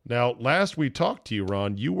 Now, last we talked to you,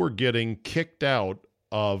 Ron, you were getting kicked out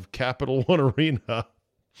of Capital One Arena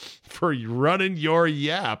for running your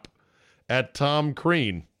yap at Tom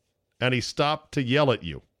Crean, and he stopped to yell at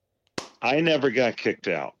you. I never got kicked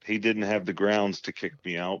out. He didn't have the grounds to kick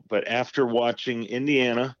me out. But after watching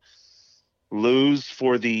Indiana lose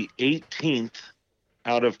for the 18th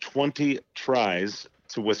out of 20 tries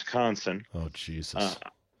to Wisconsin. Oh, Jesus.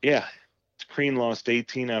 Yeah. Crean lost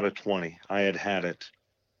 18 out of 20. I had it.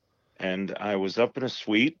 And I was up in a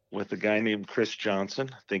suite with a guy named Chris Johnson.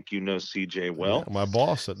 I think you know CJ well. Yeah, my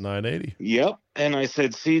boss at 980. Yep. And I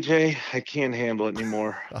said, CJ, I can't handle it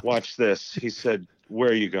anymore. Watch this. He said, where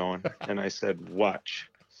are you going? And I said, watch.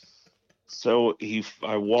 So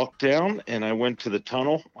I walked down and I went to the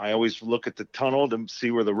tunnel. I always look at the tunnel to see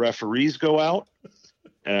where the referees go out.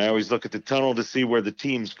 And I always look at the tunnel to see where the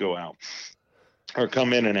teams go out or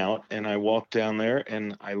come in and out. And I walked down there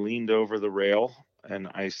and I leaned over the rail and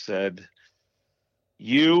I said,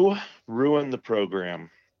 you ruined the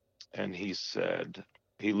program. And he said,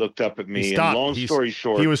 he looked up at me, and long story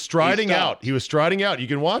short, he was striding out. He was striding out. You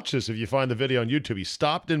can watch this if you find the video on YouTube. He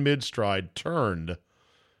stopped in mid-stride, turned,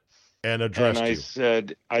 and addressed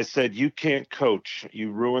you. I said, you can't coach.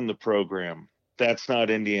 You ruined the program. That's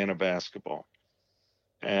not Indiana basketball.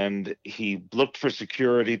 And he looked for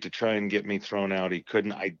security to try and get me thrown out. He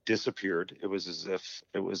couldn't. I disappeared. It was as if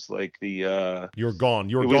it was like the you're gone.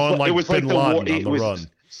 You're gone like Bin Laden on the run.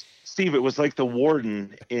 Steve, it was like the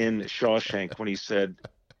warden in Shawshank when he said,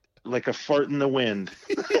 like a fart in the wind.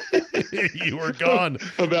 You were gone.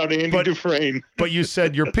 About Andy Dufresne. But you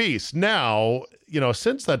said your piece. Now,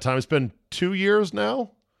 since that time, it's been 2 years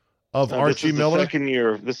now of Archie Miller.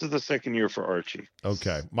 This is the second year for Archie.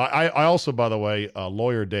 Okay. I also, by the way,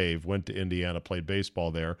 Lawyer Dave went to Indiana, played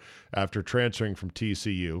baseball there after transferring from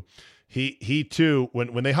TCU. He too,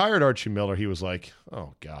 when they hired Archie Miller, he was like,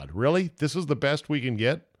 oh, God, really? This is the best we can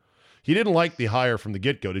get? He didn't like the hire from the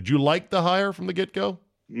get-go. Did you like the hire from the get-go?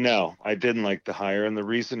 No, I didn't like the hire, and the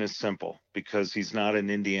reason is simple, because he's not an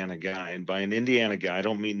Indiana guy. And by an Indiana guy, I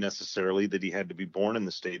don't mean necessarily that he had to be born in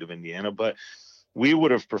the state of Indiana, but we would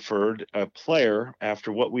have preferred a player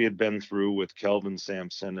after what we had been through with Kelvin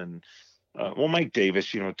Sampson and, Mike Davis,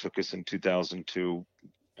 took us in 2002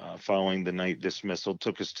 following the night dismissal,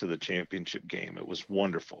 took us to the championship game. It was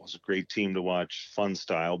wonderful. It was a great team to watch, fun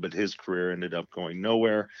style, but his career ended up going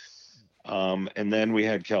nowhere. And then we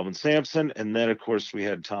had Kelvin Sampson, and then of course we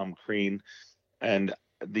had Tom Crean, and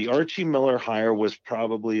the Archie Miller hire was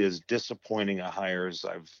probably as disappointing a hire as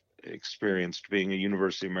I've experienced, being a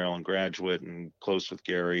University of Maryland graduate and close with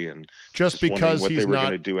Gary, and just because what he's they were not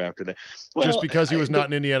going to do after that. Just because he was not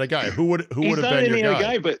an Indiana guy, who would have been your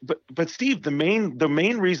guy? But Steve, the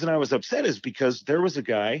main reason I was upset is because there was a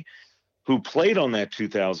guy who played on that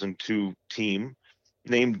 2002 team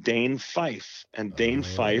named Dane Fife, and Dane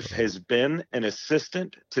Fife has been an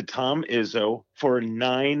assistant to Tom Izzo for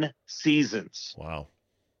 9 seasons. Wow.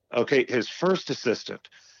 Okay, his first assistant.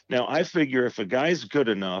 Now, I figure if a guy's good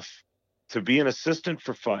enough to be an assistant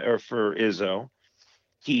for Izzo,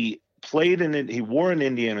 he wore an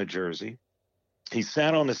Indiana jersey. He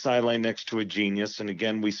sat on the sideline next to a genius, and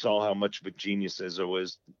again, we saw how much of a genius Izzo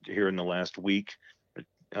is here in the last week,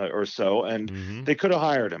 or so, and Mm-hmm. they could have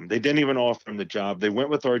hired him. They didn't even offer him the job. They went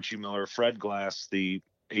with Archie Miller. Fred Glass, the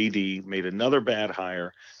AD, made another bad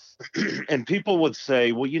hire. And people would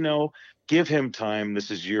say, well, give him time.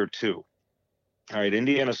 This is year 2. All right,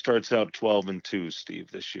 Indiana starts out 12-2,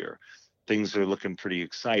 Steve, this year. Things are looking pretty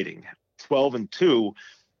exciting. 12-2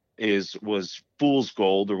 was fool's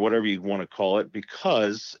gold, or whatever you want to call it,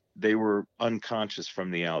 because they were unconscious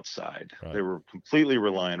from the outside. Right. They were completely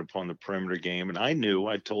reliant upon the perimeter game. And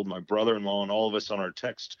I told my brother-in-law and all of us on our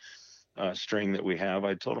text string that we have,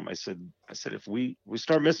 I told him, I said, if we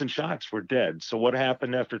start missing shots, we're dead. So what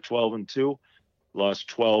happened after 12-2? Lost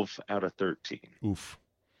 12 out of 13. Oof.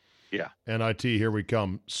 Yeah. NIT, here we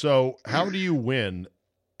come. So how do you win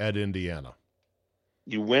at Indiana?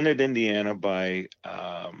 You win at Indiana by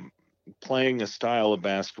playing a style of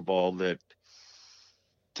basketball that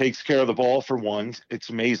takes care of the ball, for one. It's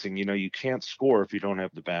amazing. You can't score if you don't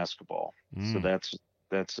have the basketball. So that's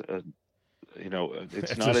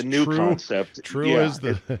it's not a new concept. True as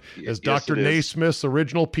Dr. Naismith's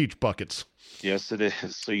original peach buckets. Yes, it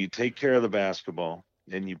is. So you take care of the basketball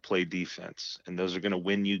and you play defense, and those are going to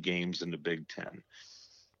win you games in the Big Ten.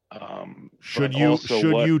 Should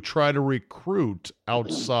you try to recruit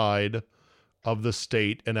outside of the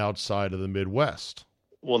state and outside of the Midwest?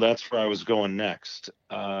 Well, that's where I was going next.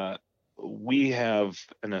 We have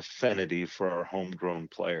an affinity for our homegrown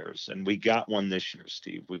players, and we got one this year,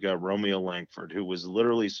 Steve. We got Romeo Langford, who was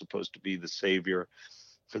literally supposed to be the savior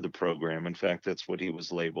for the program. In fact, that's what he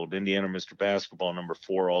was labeled. Indiana Mr. Basketball, number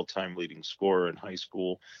 4 all-time leading scorer in high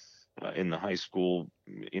school, in the high school,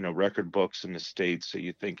 record books in the state. So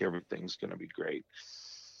you think everything's going to be great.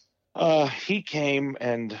 He came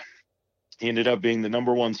and he ended up being the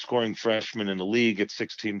number 1 scoring freshman in the league at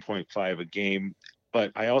 16.5 a game.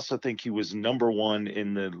 But I also think he was number 1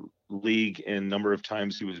 in the league in number of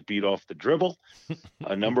times he was beat off the dribble,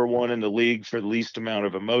 number 1 in the league for the least amount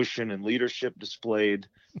of emotion and leadership displayed.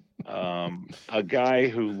 A guy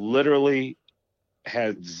who literally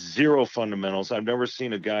had 0 fundamentals. I've never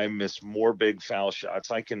seen a guy miss more big foul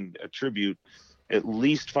shots. I can attribute at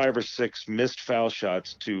least 5 or 6 missed foul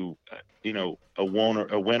shots to, a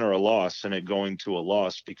win or a loss, and it going to a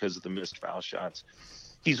loss because of the missed foul shots.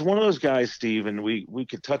 He's one of those guys, Steve, and we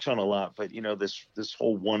could touch on a lot, but this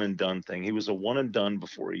whole one and done thing. He was a one and done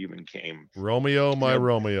before he even came. Romeo,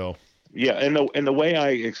 Romeo. Yeah, and the way I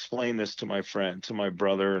explain this to my friend, to my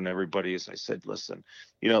brother, and everybody is, I said, listen,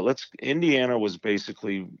 Indiana was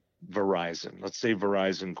basically Verizon. Let's say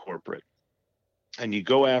Verizon corporate, and you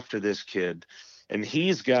go after this kid, and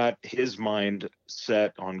he's got his mind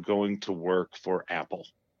set on going to work for Apple.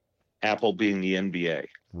 Apple being the NBA.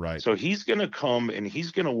 Right. So he's going to come and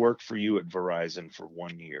he's going to work for you at Verizon for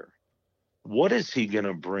 1 year. What is he going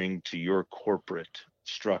to bring to your corporate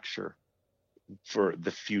structure for the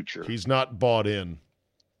future? He's not bought in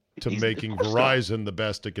to making Verizon the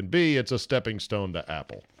best it can be. It's a stepping stone to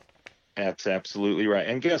Apple. That's absolutely right.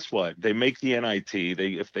 And guess what? They make the NIT.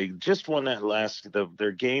 If they just won that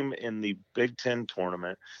their game in the Big Ten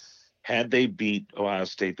tournament, had they beat Ohio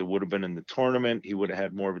State, that would have been in the tournament. He would have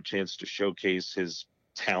had more of a chance to showcase his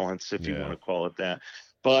talents, if you want to call it that.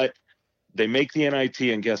 But they make the NIT,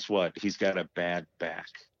 and guess what? He's got a bad back.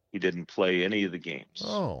 He didn't play any of the games.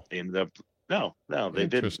 Oh, they ended up they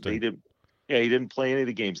didn't. Yeah, he didn't play any of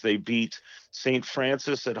the games. They beat St.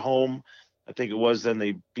 Francis at home, I think it was. Then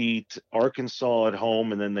they beat Arkansas at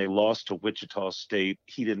home, and then they lost to Wichita State.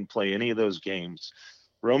 He didn't play any of those games.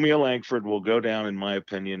 Romeo Langford will go down, in my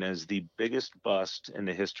opinion, as the biggest bust in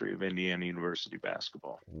the history of Indiana University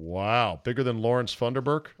basketball. Wow. Bigger than Lawrence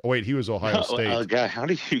Funderburk? Oh, wait, he was Ohio State. God, how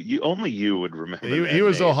do you only you would remember he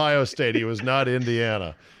was name. Ohio State. He was not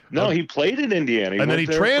Indiana. No, he played in Indiana. And then he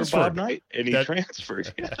transferred. He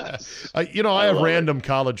transferred, yes. I have random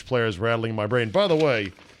college players rattling my brain. By the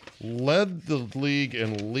way, led the league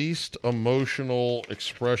in least emotional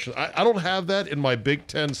expression. I don't have that in my Big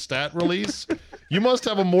Ten stat release. You must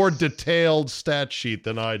have a more detailed stat sheet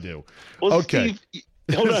than I do. Well, okay. Steve,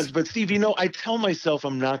 hold on. But Steve, I tell myself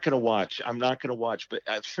I'm not going to watch. But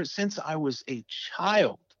since I was a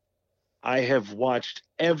child, I have watched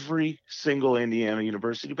every single Indiana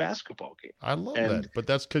University basketball game. I love that. But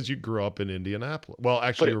that's because you grew up in Indianapolis. Well,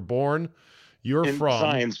 actually, you're from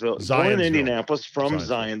Zionsville. Born in Indianapolis, from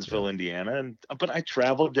Zionsville, Indiana. But I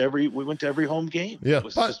traveled we went to every home game. Yeah. It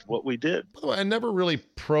was just what we did. By the way, I never really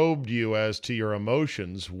probed you as to your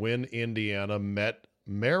emotions when Indiana met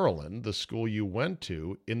Maryland, the school you went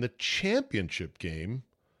to, in the championship game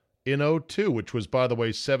in 2002, which was, by the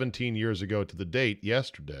way, 17 years ago to the date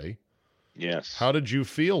yesterday. Yes. How did you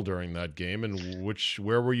feel during that game, and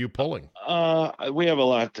where were you pulling? We have a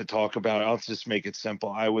lot to talk about. I'll just make it simple.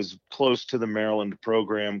 I was close to the Maryland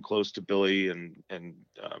program, close to Billy and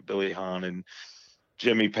Billy Hahn and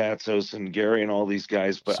Jimmy Patsos and Gary and all these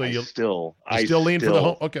guys, but So I you still lean for the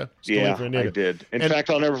home. Okay, still lean yeah, for I Indiana. did. In And- fact,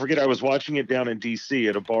 I'll never forget. I was watching it down in D.C.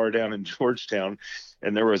 at a bar down in Georgetown,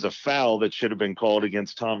 and there was a foul that should have been called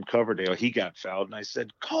against Tom Coverdale. He got fouled, and I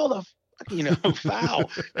said, "Call the foul."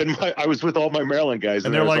 And I was with all my Maryland guys,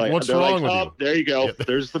 And they're like, "What's wrong with you?" There you go. Yeah.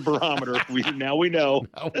 There's the barometer. Now we know.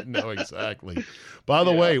 Now we know exactly. By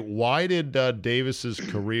the way, why did Davis's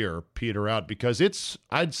career peter out? Because it's,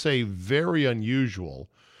 I'd say, very unusual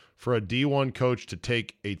for a D1 coach to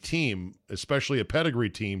take a team, especially a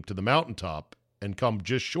pedigree team, to the mountaintop and come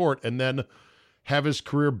just short, and then have his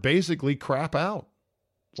career basically crap out.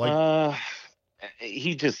 Like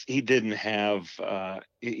he didn't have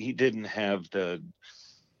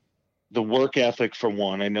the work ethic, for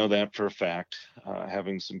one. I know that for a fact,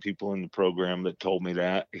 having some people in the program that told me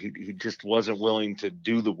that. He just wasn't willing to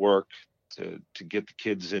do the work to get the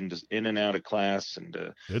kids in and out of class. And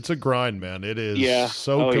it's a grind, man. It is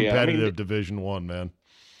so competitive. Division I, man.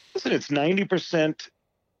 Listen, it's 90%,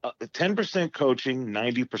 10% coaching,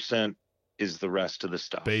 90% is the rest of the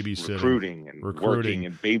stuff. Babysitting, recruiting and working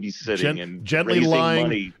and babysitting and gently raising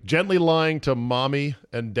money. Gently lying to mommy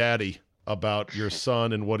and daddy about your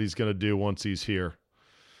son and what he's going to do once he's here.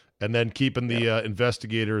 And then keeping the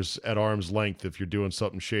investigators at arm's length if you're doing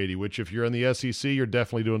something shady, which if you're in the SEC, you're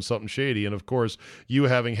definitely doing something shady. And, of course, you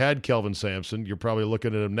having had Kelvin Sampson, you're probably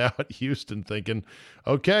looking at him now at Houston thinking,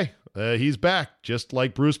 okay, he's back, just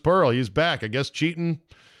like Bruce Pearl. He's back. I guess cheating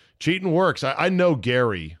works. I know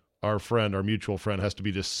Gary, our mutual friend, has to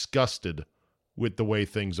be disgusted with the way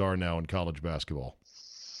things are now in college basketball.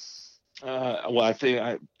 Well,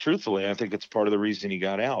 truthfully, I think it's part of the reason he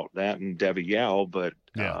got out. That and Debbie Yao, but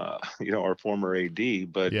our former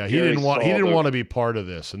AD. But yeah, he didn't want to be part of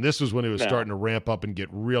this, and this was when he was starting to ramp up and get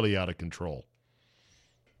really out of control.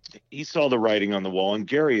 He saw the writing on the wall, and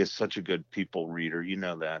Gary is such a good people reader. You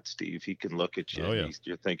know that, Steve. He can look at you. Oh, yeah.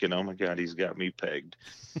 You're thinking, "Oh my God, he's got me pegged."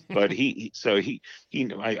 But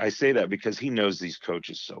I say that because he knows these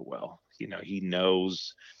coaches so well. He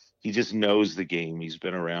just knows the game. He's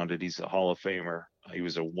been around it. He's a Hall of Famer. He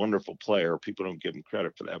was a wonderful player. People don't give him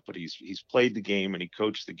credit for that, but he's played the game and he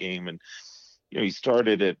coached the game. And he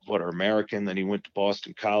started at American, then he went to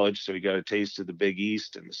Boston College, so he got a taste of the Big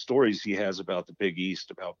East. And the stories he has about the Big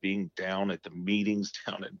East, about being down at the meetings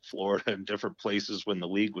down in Florida and different places when the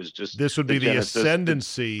league was just this would be the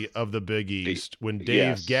ascendancy of the Big East when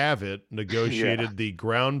Dave Gavitt negotiated the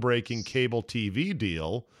groundbreaking cable TV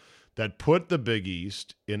deal that put the Big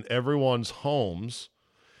East in everyone's homes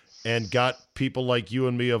and got people like you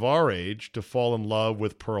and me of our age to fall in love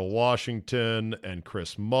with Pearl Washington and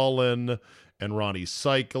Chris Mullin and Ronnie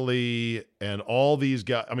Cycli and all these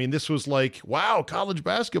guys. I mean, this was like, wow, college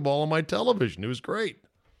basketball on my television. It was great.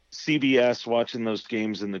 CBS watching those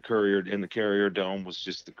games in the Carrier Dome was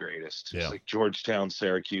just the greatest. It's like Georgetown,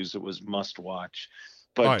 Syracuse. It was must watch.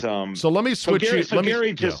 But right. So let me switch.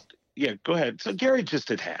 Go ahead. So Gary just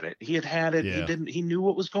had it. He had it. Yeah. He knew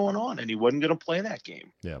what was going on, and he wasn't going to play that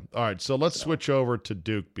game. Yeah. All right. So let's switch over to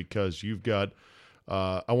Duke because you've got.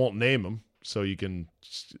 I won't name them, so you can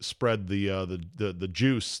spread the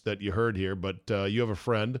juice that you heard here. But you have a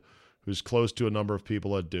friend who's close to a number of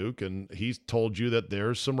people at Duke, and he's told you that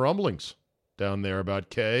there's some rumblings down there about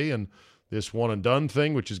Kay and this one and done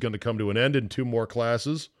thing, which is going to come to an end in 2 more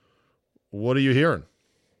classes. What are you hearing?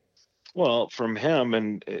 Well, from him,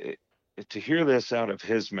 and to hear this out of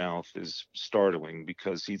his mouth is startling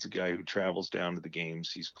because he's a guy who travels down to the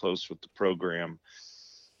games. He's close with the program.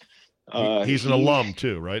 He's an alum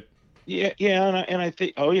too, right? Yeah, and I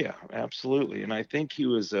think, oh yeah, absolutely. And I think he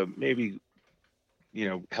was maybe,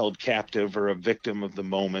 held captive or a victim of the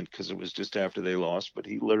moment because it was just after they lost. But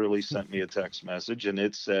he literally sent me a text message, and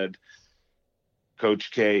it said,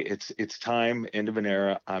 "Coach K, it's time, end of an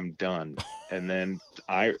era, I'm done." And then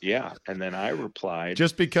I replied,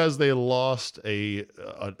 just because they lost a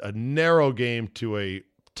narrow game to a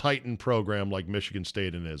Titan program like Michigan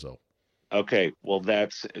State and Izzo. Okay, well,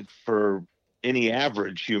 that's for any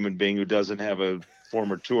average human being who doesn't have a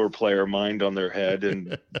former tour player mind on their head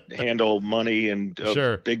and handle money and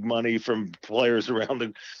big money from players around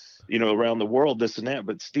the world, this and that.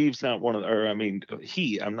 But Steve's not one of, I'm not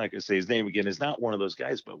going to say his name again, is not one of those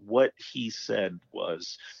guys. But what he said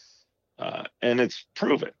was, and it's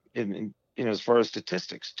proven as far as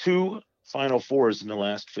statistics, 2 Final Fours in the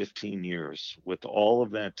last 15 years with all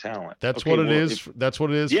of that talent. That's Okay, what it well, is. That's what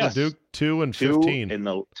it is yes, for Duke. 2 and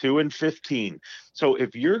 15. 2 and 15. So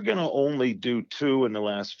if you're going to only do 2 in the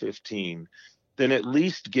last 15, then at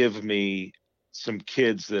least give me some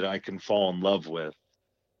kids that I can fall in love with,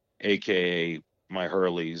 aka my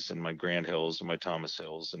Hurleys and my Grant Hills and my Thomas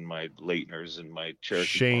Hills and my Leitners and my Cherokee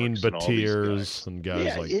Shane Parks and all these Batiers guys. and guys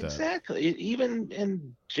Yeah, like that. exactly. Even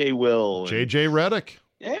and Jay Will, and, JJ Redick.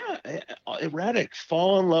 yeah, Redick,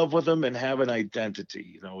 fall in love with them and have an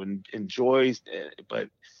identity, and enjoy. But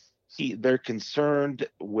they're concerned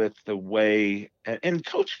with the way, and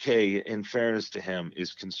Coach K, in fairness to him,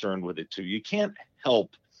 is concerned with it too. You can't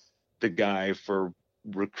help the guy for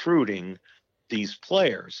recruiting these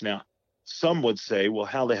players. Now, some would say, well,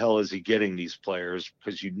 how the hell is he getting these players?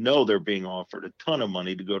 Because they're being offered a ton of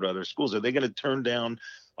money to go to other schools. Are they going to turn down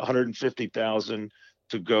 $150,000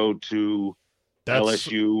 to go to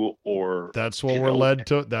LSU or that's what we're led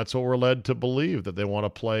to believe, that they want to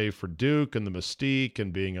play for Duke and the mystique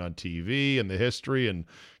and being on TV and the history and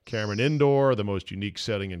Cameron Indoor, the most unique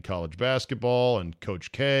setting in college basketball, and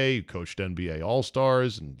Coach K, who coached NBA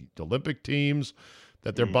All-Stars and Olympic teams,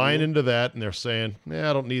 that they're buying into that and they're saying,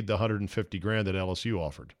 I don't need the $150,000 that LSU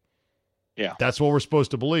offered. Yeah. That's what we're supposed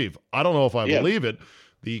to believe. I don't know if I believe it.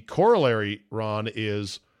 The corollary, Ron,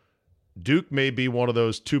 is Duke may be one of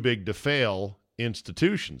those too big to fail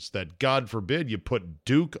institutions that, God forbid, you put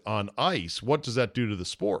Duke on ice. What does that do to the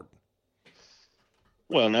sport?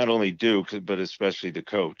 Well, not only Duke, but especially the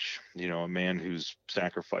coach, a man who's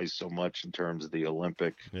sacrificed so much in terms of the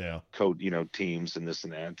Olympic teams and this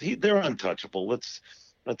and that. They're untouchable. Let's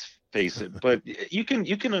face it. But you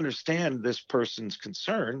can understand this person's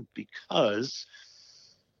concern because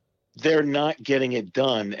they're not getting it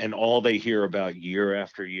done, and all they hear about year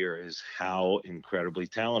after year is how incredibly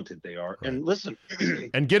talented they are. Right. And listen,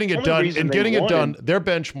 and getting it done, their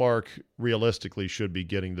benchmark realistically should be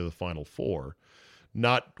getting to the Final Four,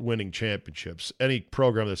 not winning championships. Any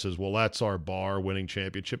program that says, well, that's our bar, winning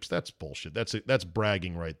championships, that's bullshit. That's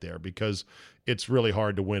bragging right there, because it's really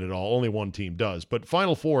hard to win it all. Only one team does. But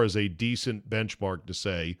Final Four is a decent benchmark to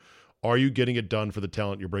say, are you getting it done for the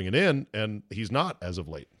talent you're bringing in? And he's not as of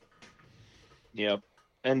late. Yep.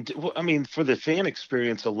 And I mean, for the fan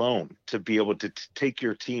experience alone, to be able to take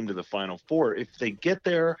your team to the Final Four, if they get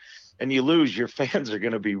there and you lose, your fans are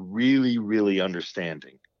going to be really, really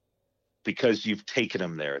understanding, because you've taken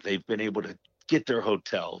them there. They've been able to get their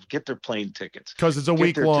hotel, get their plane tickets. Because it's a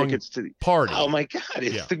week-long party. Oh, my God.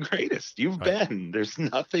 It's the greatest. You've been. There is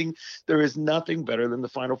nothing better than the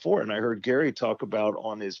Final Four. And I heard Gary talk about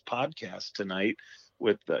on his podcast tonight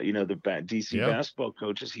with the DC basketball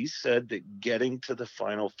coaches. He said that getting to the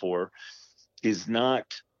Final Four is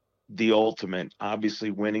not the ultimate. Obviously,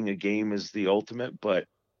 winning a game is the ultimate, but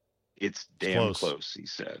it's damn close, he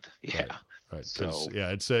said. Yeah. Right. So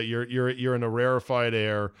it's you're in a rarefied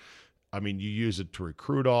air. I mean, you use it to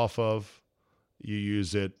recruit off of. You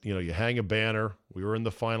use it, you hang a banner. We were in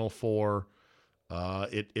the Final Four.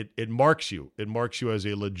 It marks you. It marks you as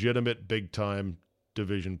a legitimate big time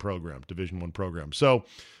Division I program. So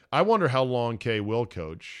I wonder how long K will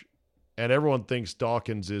coach. And everyone thinks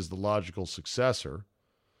Dawkins is the logical successor,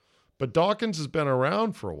 but Dawkins has been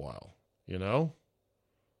around for a while,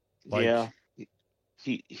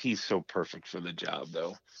 He's so perfect for the job,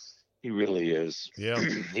 though. He really is. Yeah.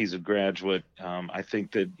 He's a graduate. I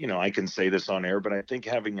think that, I can say this on air, but I think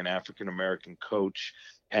having an African-American coach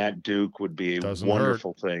at Duke would be a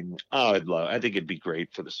wonderful thing. Oh, I think it'd be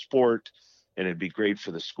great for the sport, and it'd be great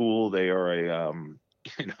for the school. They are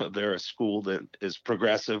they're a school that is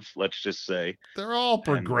progressive. Let's just say they're all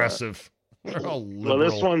progressive. They're all liberal.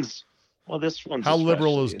 This one's how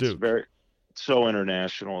liberal is Duke? It's so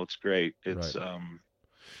international. It's great. It's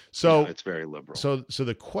it's very liberal. So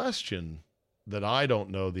the question that I don't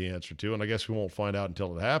know the answer to, and I guess we won't find out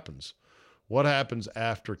until it happens. What happens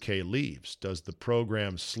after K leaves? Does the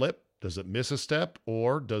program slip? Does it miss a step,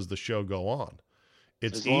 or does the show go on?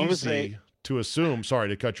 It's easy to assume. Sorry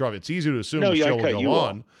to cut you off. It's easy to assume the show will go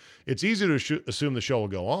on. It's easy to assume the show will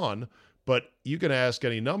go on, but you can ask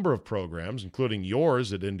any number of programs, including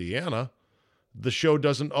yours at Indiana. The show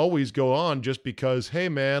doesn't always go on just because, hey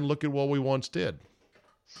man, look at what we once did.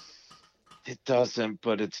 It doesn't,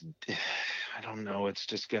 but I don't know. It's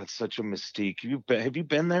just got such a mystique. Have you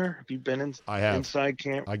been there? Have you been inside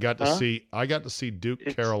camp? I got to see Duke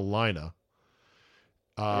Carolina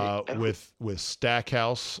with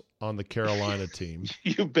Stackhouse on the Carolina team.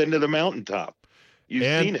 You've been to the mountaintop. You've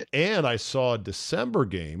seen it. And I saw a December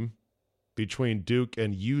game between Duke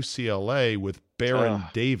and UCLA with Baron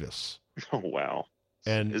Davis. Oh, wow.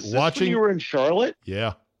 And is this when you were in Charlotte?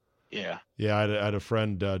 Yeah. Yeah. Yeah, I had a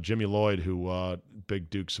friend, Jimmy Lloyd, who big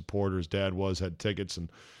Duke supporter. His dad had tickets, and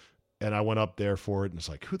I went up there for it, and it's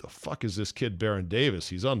like, who the fuck is this kid, Baron Davis?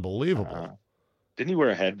 He's unbelievable. Didn't he wear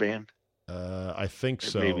a headband? I think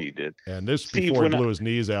so. Maybe he did. And this Steve, before he blew his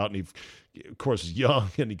knees out, and he, of course, was young,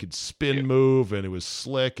 and he could spin move, and it was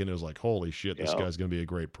slick, and it was like, holy shit, this guy's going to be a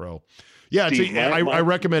great pro. Yeah, Steve, I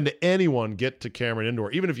recommend to anyone get to Cameron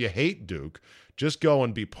Indoor, even if you hate Duke, just go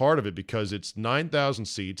and be part of it because it's 9,000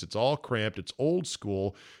 seats. It's all cramped. It's old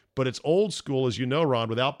school, but it's old school, as you know, Ron,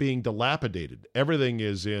 without being dilapidated. Everything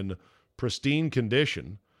is in pristine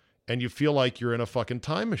condition, and you feel like you're in a fucking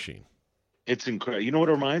time machine. It's incredible. You know what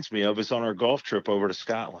it reminds me of is on our golf trip over to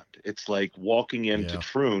Scotland. It's like walking into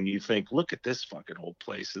Troon. You think, look at this fucking old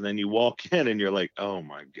place. And then you walk in and you're like, oh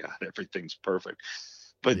my God, everything's perfect.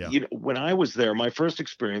 But you know, when I was there, my first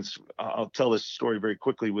experience, I'll tell this story very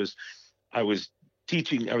quickly, was I was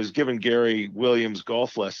giving Gary Williams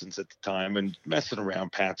golf lessons at the time and messing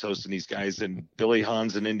around, Pat's hosting these guys, and Billy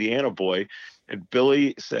Hahn's an Indiana boy. And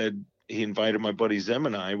Billy said, he invited my buddy Zem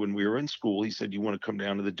and I when we were in school. He said, you want to come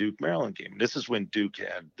down to the Duke Maryland game? And this is when Duke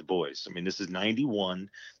had the boys. I mean, this is 91.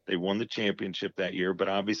 They won the championship that year, but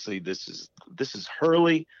obviously this is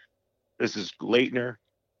Hurley. This is Leitner.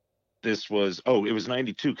 This was, it was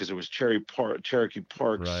 92 because it was Cherokee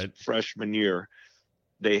Park's freshman year.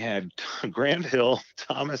 They had Grant Hill,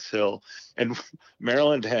 Thomas Hill, and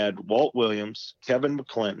Maryland had Walt Williams, Kevin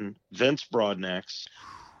McClinton, Vince Broadnax,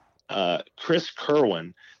 Chris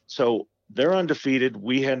Kerwin. So they're undefeated.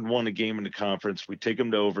 We hadn't won a game in the conference. We take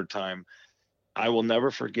them to overtime. I will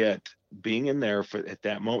never forget being in there at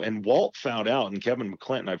that moment. And Walt found out, and Kevin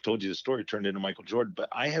McClinton, I've told you the story, turned into Michael Jordan, but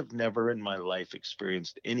I have never in my life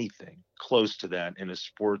experienced anything close to that in a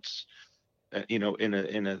sports, in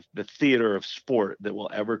the theater of sport that will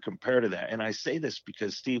ever compare to that. And I say this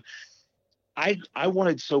because, Steve, I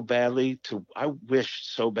wished so badly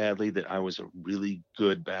that I was a really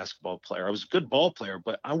good basketball player. I was a good ball player,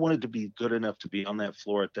 but I wanted to be good enough to be on that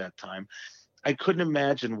floor at that time. I couldn't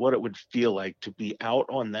imagine what it would feel like to be out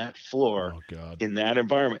on that floor in that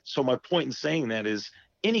environment. So my point in saying that is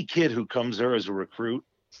any kid who comes there as a recruit,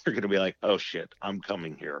 they're going to be like, oh shit, I'm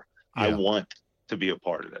coming here. Yeah. I want to be a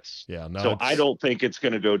part of this. Yeah. No, so I don't think it's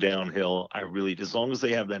going to go downhill. As long as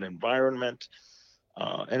they have that environment,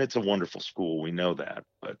 and it's a wonderful school. We know that,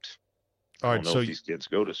 but I don't know if these kids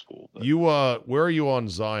go to school. But. You, where are you on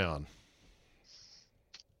Zion?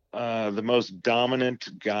 The most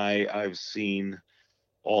dominant guy I've seen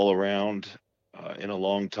all around in a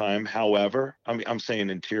long time. However, I'm saying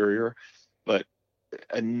interior, but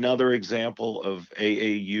another example of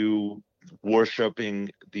AAU worshiping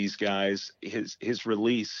these guys. His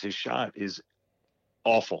release, his shot is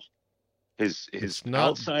awful. His it's not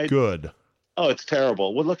outside good. Oh, it's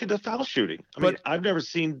terrible. Well, look at the foul shooting. I mean, I've never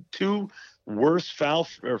seen two worse foul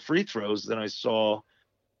or free throws than I saw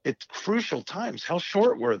at crucial times. How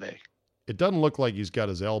short were they? It doesn't look like he's got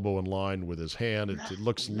his elbow in line with his hand. It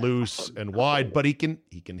looks loose and wide, but he can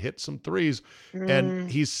hit some threes.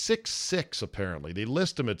 And he's 6'6", apparently. They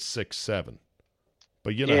list him at 6'7".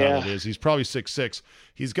 But you know how it is. He's probably 6'6".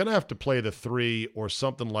 He's going to have to play the three or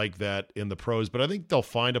something like that in the pros, but I think they'll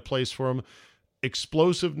find a place for him.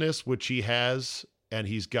 Explosiveness, which he has, and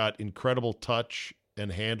he's got incredible touch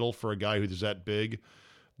and handle for a guy who's that big.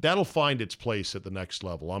 That'll find its place at the next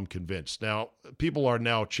level, I'm convinced. Now, people are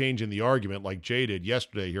now changing the argument like Jay did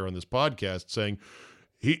yesterday here on this podcast, saying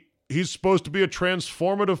he's supposed to be a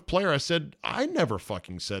transformative player. I said, I never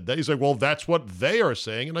fucking said that. He's like, well, that's what they are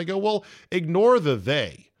saying. And I go, well, ignore the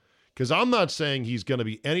they, because I'm not saying he's going to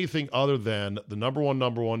be anything other than the number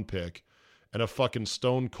one pick and a fucking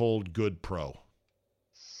stone cold good pro.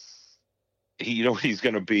 You know what he's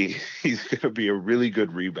going to be? He's going to be a really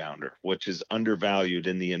good rebounder, which is undervalued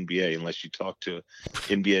in the NBA unless you talk to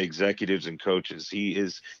NBA executives and coaches. He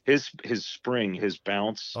is his spring, his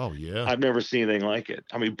bounce. Oh yeah, I've never seen anything like it.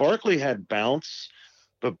 I mean, Barkley had bounce,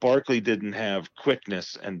 but Barkley didn't have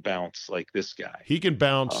quickness and bounce like this guy. He can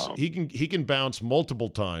bounce. He can bounce multiple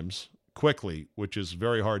times quickly, which is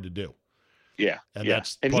very hard to do. Yeah, and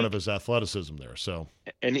that's part of his athleticism there. So,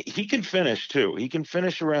 and he can finish too. He can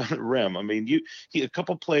finish around the rim. I mean, a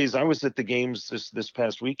couple plays. I was at the games this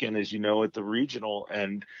past weekend, as you know, at the regional,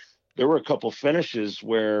 and there were a couple finishes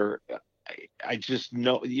where I just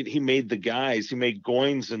know he made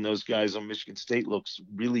Goins and those guys on Michigan State looks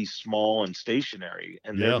really small and stationary,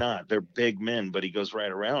 and they're not. They're big men, but he goes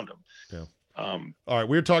right around them. Yeah. All right,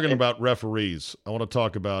 we're talking about referees. I want to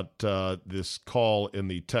talk about this call in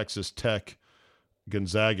the Texas Tech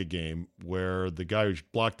Gonzaga game where the guy who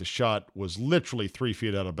blocked the shot was literally 3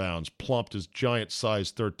 feet out of bounds, plumped his giant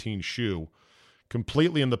size 13 shoe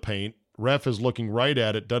completely in the paint. Ref is looking right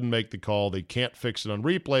at it, doesn't make the call. They can't fix it on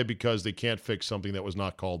replay because they can't fix something that was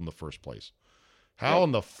not called in the first place. How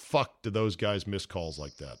in the fuck do those guys miss calls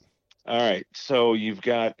like that? All right. So you've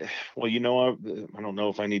got, well, I don't know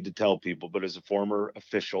if I need to tell people, but as a former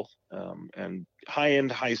official and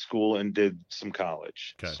high-end high school and did some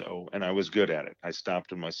college. Okay. So, and I was good at it. I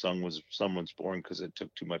stopped when my son was born because it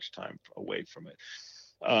took too much time away from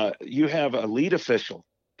it. You have a lead official.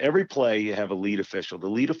 Every play you have a lead official. The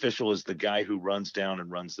lead official is the guy who runs down and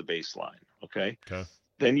runs the baseline. Okay.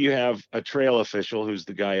 Then you have a trail official who's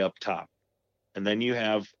the guy up top. And then you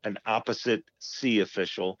have an opposite C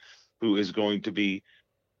official who is going to be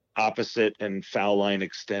opposite and foul line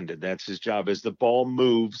extended. That's his job. As the ball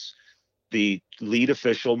moves, the lead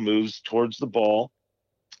official moves towards the ball.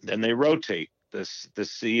 Then they rotate. The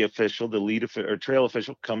C official, the lead or trail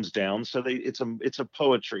official comes down. So it's a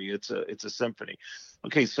poetry. It's a symphony.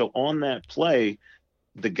 Okay, so on that play,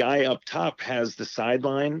 the guy up top has the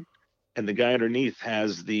sideline, and the guy underneath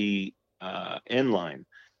has the end line.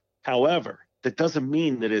 However, that doesn't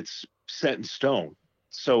mean that it's set in stone.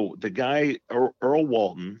 So the guy, Earl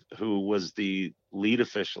Walton, who was the lead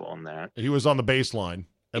official on that. He was on the baseline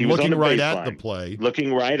and looking right at the play.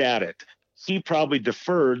 Looking right at it. He probably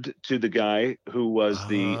deferred to the guy who was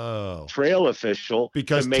the trail official.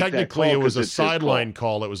 Because technically it was a sideline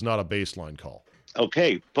call. It was not a baseline call.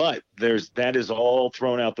 Okay, but that is all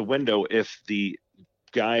thrown out the window if the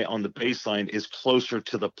guy on the baseline is closer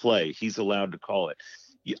to the play. He's allowed to call it.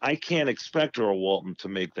 I can't expect Earl Walton to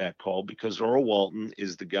make that call because Earl Walton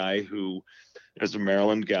is the guy who, as a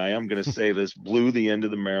Maryland guy, I'm going to say this, blew the end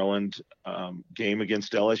of the Maryland game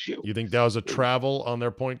against LSU. You think that was a travel on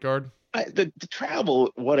their point guard? The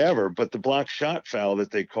travel, whatever, but the block shot foul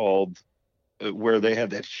that they called where they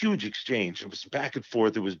had that huge exchange. It was back and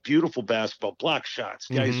forth. It was beautiful basketball, block shots,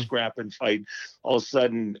 guys scrapping, fight. All of a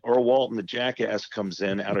sudden, Earl Walton, the jackass, comes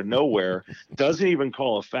in out of nowhere, doesn't even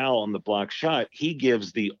call a foul on the block shot. He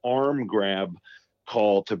gives the arm grab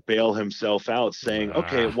call to bail himself out, saying,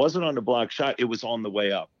 okay, it wasn't on the block shot. It was on the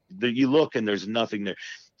way up. You look and there's nothing there.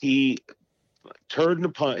 He turned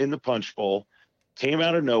in the punch bowl, came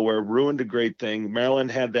out of nowhere, ruined a great thing.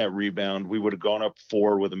 Maryland had that rebound. We would have gone up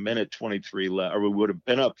 4 with a minute 23 left, or we would have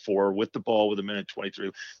been up 4 with the ball with a minute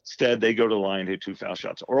 23. Instead, they go to the line, hit 2 foul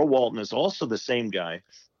shots. Earl Walton is also the same guy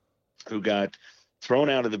who got thrown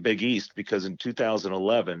out of the Big East because in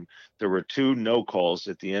 2011, there were 2 no calls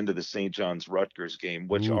at the end of the St. John's Rutgers game,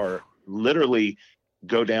 which are literally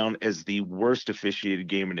go down as the worst officiated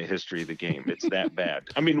game in the history of the game. It's that bad.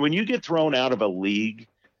 I mean, when you get thrown out of a league,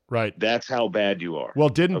 right, that's how bad you are. Well,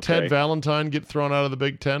 didn't Ted Valentine get thrown out of the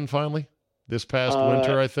Big Ten finally this past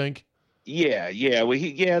winter, I think? Yeah. Well,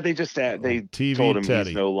 they just they told him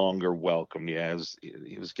he's no longer welcome. Yeah,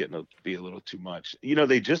 he was getting to be a little too much.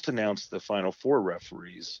 They just announced the Final Four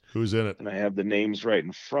referees. Who's in it? And I have the names right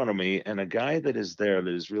in front of me. And a guy that is there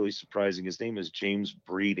that is really surprising. His name is James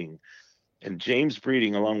Breeding. And James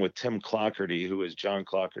Breeding, along with Tim Clougherty, who is John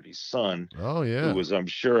Clougherty's son, who was, I'm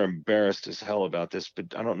sure, embarrassed as hell about this. But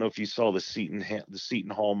I don't know if you saw the Seton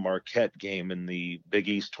Hall Marquette game in the Big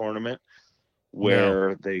East tournament,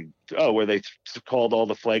 where they called all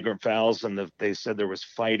the flagrant fouls and they said there was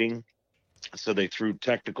fighting, so they threw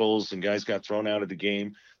technicals and guys got thrown out of the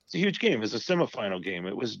game. It's a huge game. It was a semifinal game.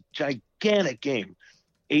 It was a gigantic game.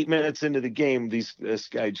 8 minutes into the game, this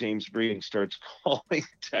guy, James Breeding, starts calling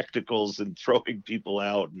technicals and throwing people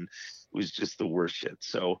out, and it was just the worst shit.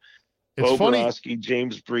 So, Bo Borowski,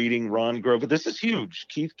 James Breeding, Ron Grover. This is huge.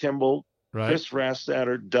 Keith Kimball, Chris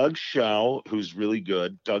Rastatter, Doug Shaw, who's really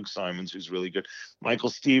good, Doug Simons, who's really good. Michael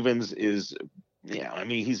Stevens is,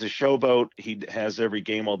 he's a showboat. He has every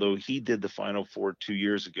game, although he did the Final Four 2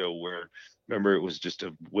 years ago where, remember, it was just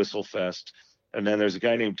a whistle fest. And then there's a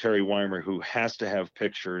guy named Terry Weimer who has to have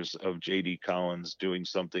pictures of J.D. Collins doing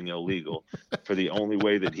something illegal for the only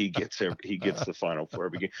way that he gets the Final Four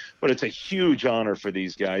every game. But it's a huge honor for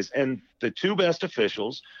these guys. And the 2 best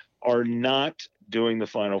officials are not doing the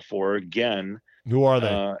Final Four again. Who are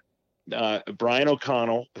they? Brian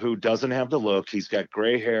O'Connell, who doesn't have the look. He's got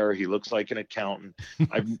gray hair. He looks like an accountant.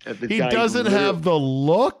 He doesn't have the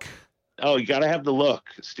look? Oh, you got to have the look,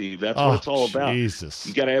 Steve. That's what it's all about. Jesus.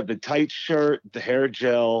 You got to have the tight shirt, the hair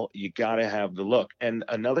gel. You got to have the look. And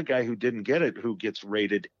another guy who didn't get it, who gets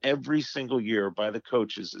rated every single year by the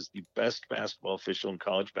coaches as the best basketball official in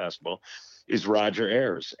college basketball, is Roger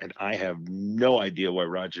Ayers. And I have no idea why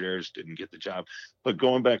Roger Ayers didn't get the job. But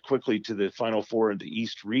going back quickly to the Final Four in the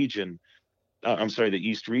East Region, the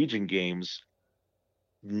East Region games,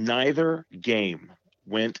 neither game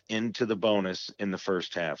went into the bonus in the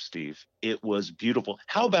first half, Steve. It was beautiful.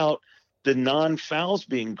 How about the non-fouls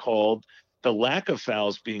being called, the lack of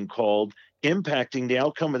fouls being called, impacting the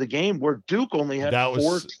outcome of the game, where Duke only had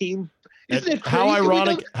four team. Isn't it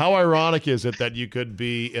crazy? How ironic is it that you could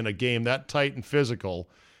be in a game that tight and physical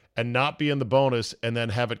and not be in the bonus and then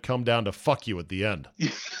have it come down to fuck you at the end?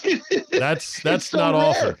 That's so not rare.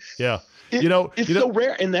 Often. Yeah. It's so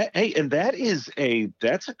rare. And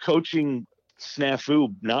that's a coaching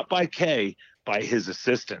snafu, not by Kay, by his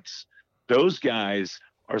assistants. Those guys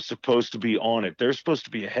are supposed to be on it. They're supposed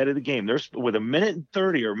to be ahead of the game. They're with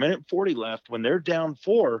 1:30 or 1:40 left, when they're down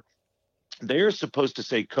 4, they're supposed to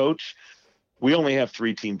say, Coach, we only have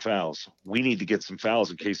 3 team fouls. We need to get some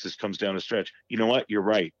fouls in case this comes down a stretch. You know what? You're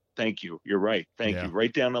right. Thank you. You're right. Thank you.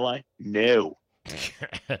 Right down the line. No.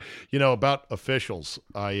 About officials,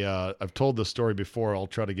 I've told this story before. I'll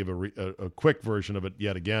try to give a quick version of it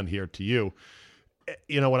yet again here to you.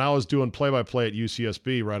 When I was doing play-by-play at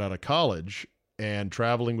UCSB right out of college and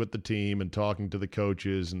traveling with the team and talking to the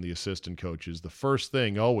coaches and the assistant coaches, the first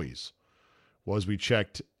thing always was we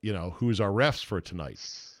checked, who's our refs for tonight.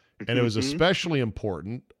 And it was especially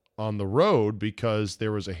important on the road because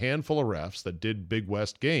there was a handful of refs that did Big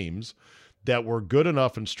West games that were good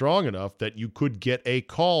enough and strong enough that you could get a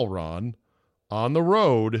call, Ron, on the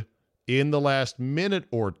road in the last minute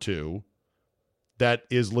or two that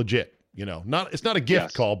is legit. It's not a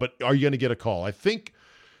gift call, but are you going to get a call? I think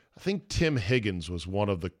Tim Higgins was one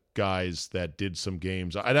of the guys that did some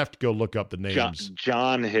games. I'd have to go look up the names.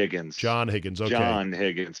 John Higgins. Okay. John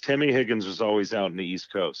Higgins. Timmy Higgins was always out in the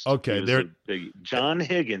East Coast. Okay. John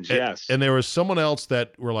Higgins. Yes. And there was someone else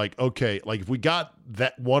that were like, okay, like if we got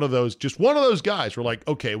that one of those guys, we're like,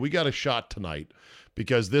 okay, we got a shot tonight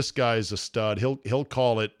because this guy's a stud. He'll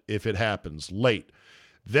call it if it happens late.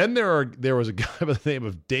 Then there was a guy by the name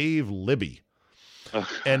of Dave Libby.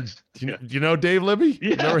 And you know Dave Libby?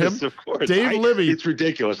 Yes, remember him? Of course. Dave Libby. It's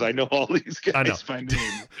ridiculous. I know all these guys by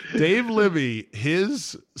name. Dave Libby,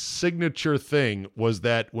 his signature thing was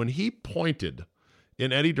that when he pointed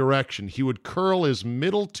in any direction, he would curl his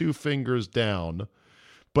middle 2 fingers down,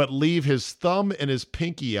 but leave his thumb and his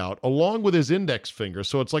pinky out along with his index finger.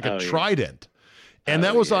 So it's like a trident. And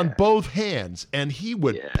that was on both hands, and he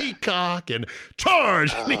would peacock and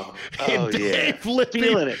charge. Dave Libby.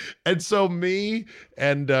 Feeling it. And so me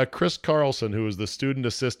and Chris Carlson, who was the student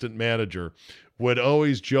assistant manager, would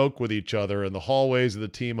always joke with each other in the hallways of the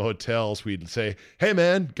team hotels. We'd say, "Hey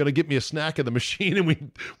man, gonna get me a snack at the machine,"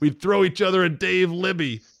 and we'd throw each other a Dave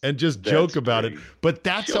Libby and just joke about it. But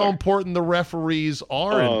that's how important the referees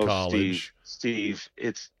are in college. Steve,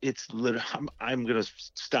 it's literally, I'm going to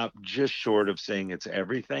stop just short of saying it's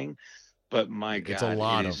everything, but my God, it's a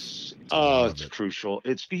lot it's crucial.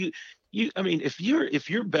 It's I mean, if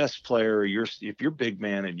your best player, if you're big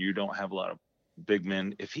man and you don't have a lot of big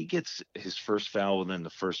men, if he gets his first foul within the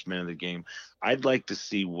first minute of the game, I'd like to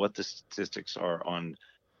see what the statistics are on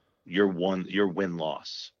your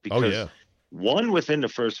win-loss, because one within the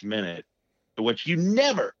first minute, which you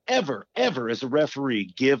never, ever, ever as a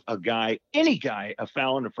referee give any guy a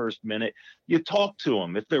foul in the first minute. You talk to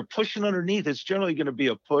them. If they're pushing underneath, it's generally going to be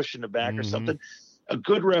a push in the back or something. A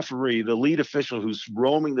good referee, the lead official who's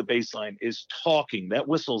roaming the baseline, is talking. That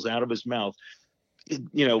whistle's out of his mouth.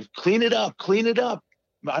 Clean it up.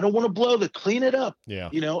 I don't want to blow clean it up. Yeah.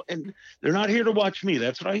 And they're not here to watch me.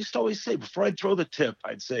 That's what I used to always say. Before I'd throw the tip,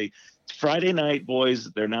 I'd say, it's Friday night,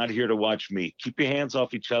 boys. They're not here to watch me. Keep your hands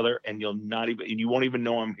off each other, and you won't even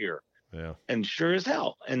know I'm here. Yeah. And sure as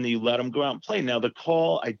hell. And you let them go out and play. Now, the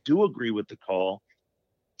call, I do agree with the call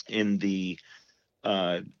in the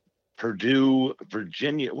Purdue,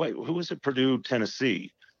 Virginia. Wait, who was it? Purdue,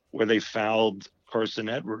 Tennessee, where they fouled Carson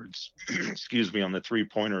Edwards, excuse me, on the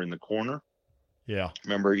 3-pointer in the corner. Yeah.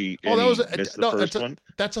 Remember missed the first one?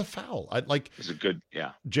 That's a foul. It's a good,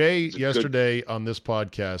 Jay yesterday on this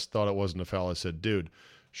podcast thought it wasn't a foul. I said, dude,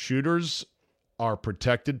 shooters are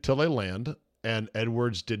protected till they land, and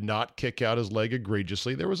Edwards did not kick out his leg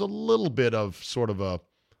egregiously. There was a little bit of sort of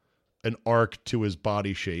an arc to his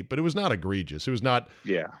body shape, but it was not egregious. It was not.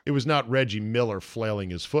 Yeah. It was not Reggie Miller flailing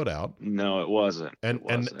his foot out. No, it wasn't. And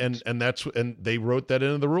they wrote that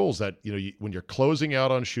into the rules that when you're closing out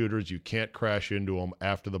on shooters, you can't crash into them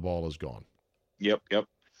after the ball is gone. Yep.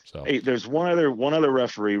 So hey, there's one other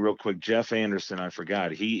referee, real quick, Jeff Anderson. I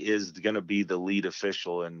forgot. He is going to be the lead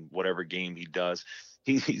official in whatever game he does.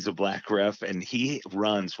 He's a black ref, and he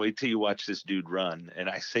runs. Wait till you watch this dude run. And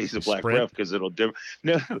I say he's a black ref because it'll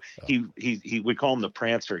we call him the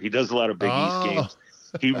Prancer. He does a lot of Big East games.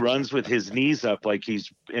 He runs with his knees up like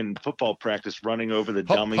he's in football practice, running over the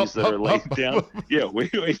Hup, dummies hup, that are hup, laid hup. down. Yeah,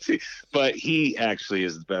 wait. But he actually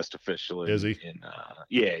is the best official. Is he?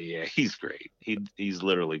 Yeah, he's great. He's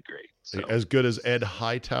literally great. So. As good as Ed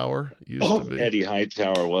Hightower used to be. Eddie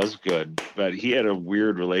Hightower was good, but he had a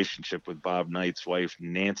weird relationship with Bob Knight's wife,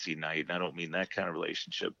 Nancy Knight. And I don't mean that kind of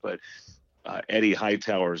relationship, but Eddie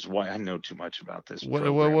Hightower's wife. I know too much about this.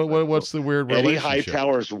 What's the weird Eddie relationship?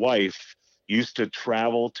 Hightower's wife used to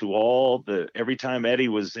travel to every time Eddie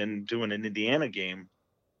was doing an Indiana game,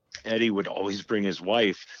 Eddie would always bring his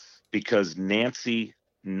wife because Nancy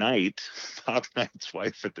Knight, Bob Knight's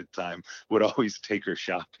wife at the time, would always take her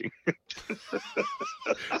shopping.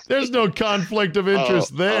 There's no conflict of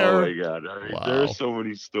interest there. Oh my God. Wow. There are so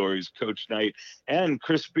many stories. Coach Knight and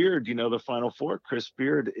Chris Beard, the Final Four. Chris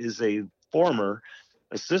Beard is a former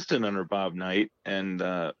assistant under Bob Knight, and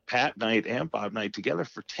Pat Knight and Bob Knight together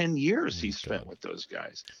for 10 years he spent with those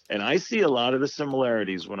guys. And I see a lot of the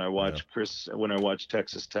similarities when I watch when I watch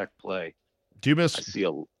Texas Tech play. Do you miss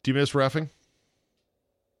reffing?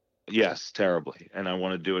 Yes, terribly. And I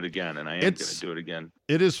want to do it again, and I am going to do it again.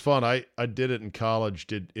 It is fun. I did it in college,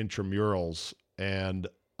 did intramurals, and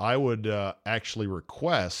I would actually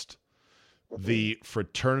request the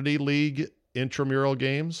fraternity league intramural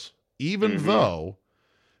games, even though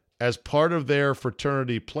as part of their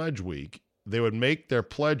fraternity pledge week, they would make their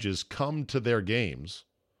pledges come to their games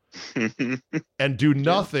and do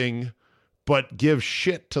nothing but give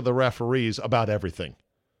shit to the referees about everything.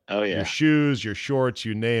 Oh yeah. Your shoes, your shorts,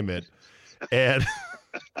 you name it. And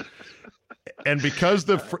because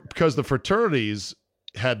the fraternities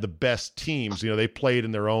had the best teams, they played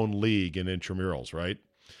in their own league in intramurals, right?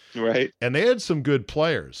 Right. And they had some good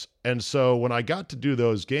players. And so when I got to do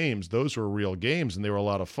those games, those were real games, and they were a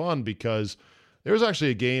lot of fun because there was actually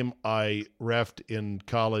a game I reffed in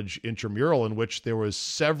college intramural in which there was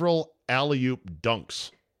several alley-oop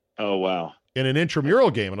dunks. Oh, wow. In an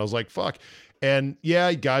intramural game. And I was like, fuck. And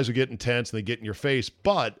yeah, guys would get intense and they get in your face,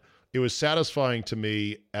 but it was satisfying to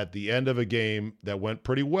me at the end of a game that went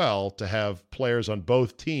pretty well to have players on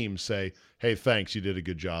both teams say, hey, thanks, you did a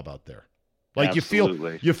good job out there. Like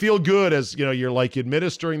Absolutely. you feel good as, you're like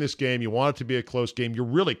administering this game. You want it to be a close game. You're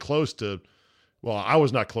really close to, well, I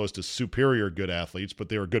was not close to superior good athletes, but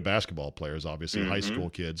they were good basketball players, obviously, high school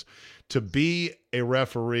kids. To be a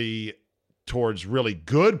referee towards really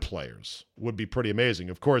good players would be pretty amazing.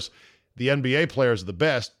 Of course, the NBA players are the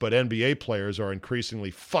best, but NBA players are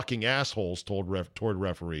increasingly fucking assholes toward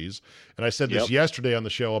referees. And I said this yesterday on the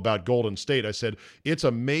show about Golden State. I said, it's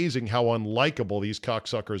amazing how unlikable these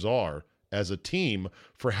cocksuckers are as a team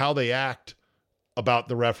for how they act about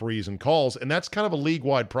the referees and calls. And that's kind of a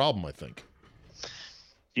league-wide problem, I think.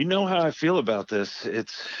 You know how I feel about this.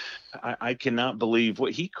 I cannot believe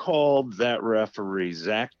what he called that referee,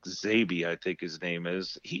 Zach Zaby, I think his name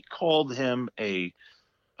is. He called him a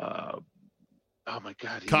oh my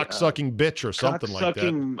God, cocksucking bitch or something like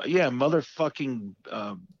that. Yeah, motherfucking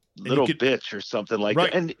little bitch or something like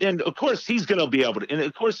that. And of course he's going to be able to. And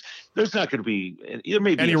of course there's not going to be there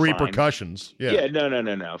may be any repercussions. Yeah, no.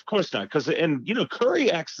 Of course not. Because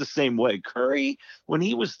Curry acts the same way. Curry, when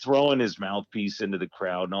he was throwing his mouthpiece into the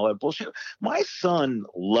crowd and all that bullshit, my son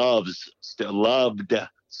loved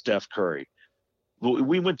Steph Curry.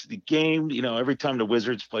 We went to the game, every time the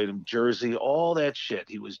Wizards played him, Jersey, all that shit.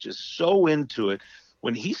 He was just so into it.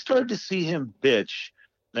 When he started to see him bitch,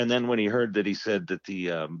 and then when he heard that he said that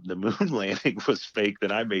the moon landing was fake,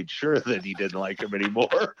 then I made sure that he didn't like him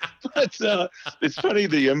anymore. But it's funny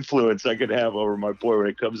the influence I could have over my boy when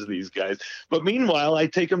it comes to these guys. But meanwhile, I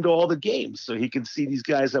take him to all the games so he can see these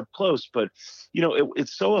guys up close. But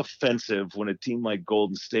it's so offensive when a team like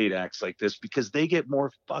Golden State acts like this because they get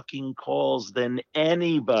more fucking calls than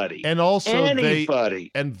anybody. And also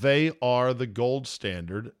anybody. They are the gold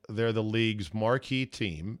standard. They're the league's marquee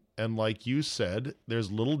team. And like you said,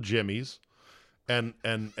 there's little Jimmies and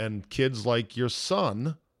kids like your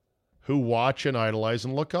son who watch and idolize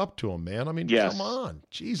and look up to him, man. I mean, Come on.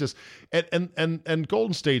 Jesus. And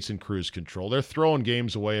Golden State's in cruise control. They're throwing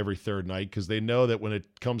games away every third night because they know that when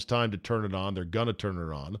it comes time to turn it on, they're going to turn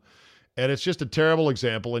it on. And it's just a terrible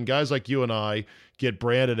example. And guys like you and I get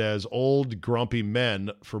branded as old, grumpy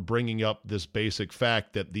men for bringing up this basic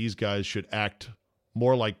fact that these guys should act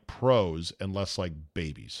more like pros and less like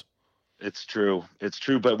babies. It's true.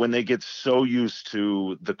 But when they get so used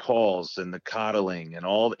to the calls and the coddling and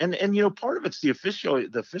all, and part of it's the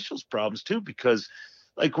officials' problems too, because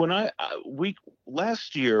like when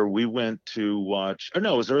last year we went to watch, or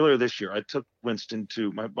no, it was earlier this year. I took Winston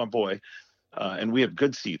to my boy and we have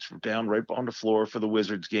good seats down right on the floor for the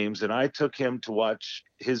Wizards games. And I took him to watch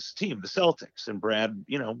his team, the Celtics. And Brad,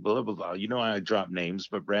 blah, blah, blah. I drop names,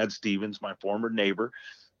 but Brad Stevens, my former neighbor,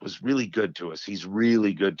 was really good to us. He's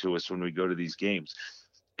really good to us when we go to these games.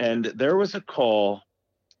 And there was a call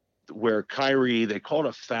where Kyrie, they called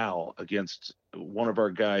a foul against one of our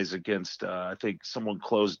guys against, I think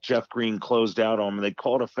Jeff Green closed out on him. They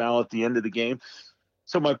called a foul at the end of the game.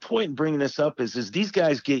 So my point in bringing this up is these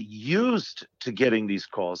guys get used to getting these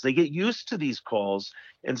calls. They get used to these calls.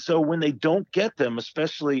 And so when they don't get them,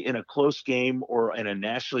 especially in a close game or in a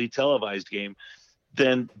nationally televised game,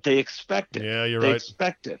 then they expect it. Yeah, you're right. They right.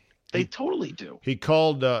 expect it. They totally do. He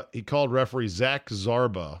called referee Zach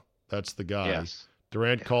Zarba. That's the guy. Yes.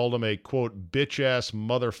 Durant called him a, quote, bitch-ass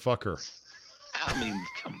motherfucker. I mean,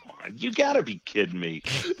 come on. You got to be kidding me.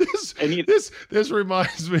 This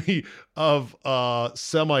reminds me of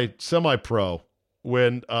semi-pro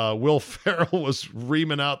when Will Ferrell was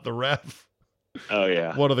reaming out the ref. Oh,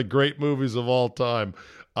 yeah. One of the great movies of all time.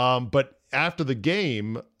 But after the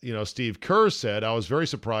game, Steve Kerr said, I was very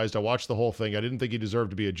surprised. I watched the whole thing. I didn't think he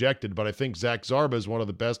deserved to be ejected, but I think Zach Zarba is one of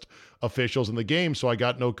the best officials in the game, so I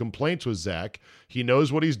got no complaints with Zach. He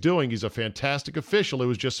knows what he's doing. He's a fantastic official. It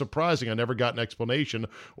was just surprising. I never got an explanation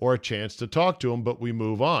or a chance to talk to him, but we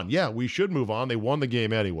move on. Yeah, we should move on. They won the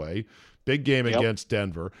game anyway. Big game against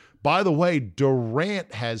Denver. By the way,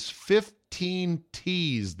 Durant has 15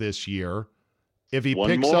 Ts this year. If he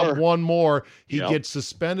picks up one more, he gets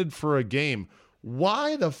suspended for a game.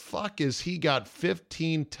 Why the fuck has he got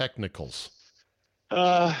 15 technicals?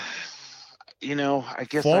 I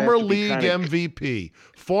guess former league MVP,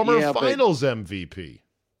 former finals MVP.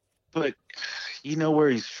 But you know where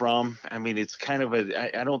he's from. I mean, it's kind of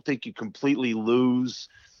I don't think you completely lose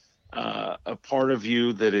a part of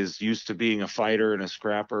you that is used to being a fighter and a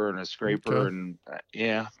scrapper and a scraper. Okay.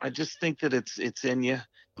 And I just think that it's in you.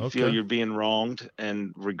 You feel you're being wronged,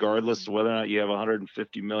 and regardless of whether or not you have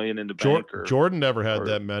 150 million in the bank. Jordan never had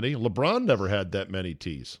that many. LeBron never had that many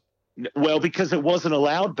T's. Well, because it wasn't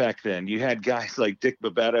allowed back then. You had guys like Dick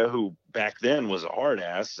Babetta, who back then was a hard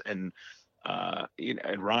ass, and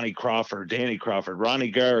and Ronnie Crawford, Danny Crawford,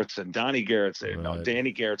 Ronnie Garrettson, Donnie Garrettson,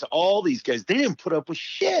 Danny Garrettson, all these guys, they didn't put up with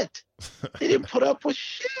shit. They didn't put up with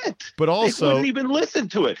shit. But also, they wouldn't even listen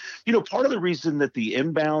to it. Part of the reason that the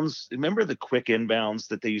inbounds, remember the quick inbounds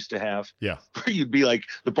that they used to have? Yeah. Where you'd be like,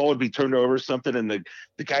 the ball would be turned over or something, and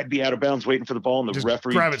the guy'd be out of bounds waiting for the ball, and the just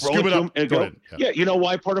referee grab it, scoop it up, and go. Yeah, you know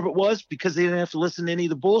why part of it was? Because they didn't have to listen to any of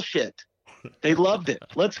the bullshit. They loved it.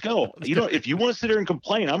 Let's go. If you want to sit there and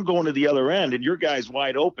complain, I'm going to the other end, and your guy's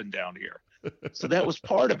wide open down here. So that was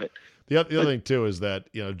part of it. The other thing too is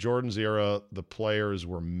that Jordan's era, the players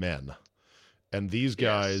were men, and these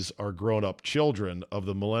guys are grown-up children of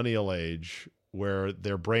the millennial age, where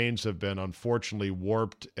their brains have been unfortunately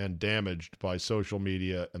warped and damaged by social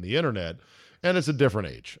media and the internet. And it's a different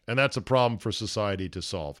age, and that's a problem for society to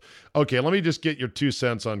solve. Okay, let me just get your 2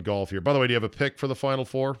 cents on golf here. By the way, do you have a pick for the Final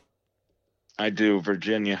Four? I do,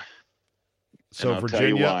 Virginia. So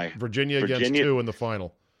Virginia against 2 in the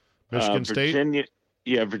final. Michigan State?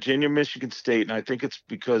 Virginia, Michigan State. And I think it's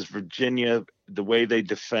because Virginia, the way they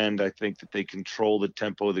defend, I think that they control the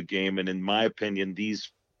tempo of the game. And in my opinion,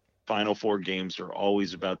 these Final Four games are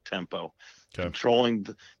always about tempo. Okay.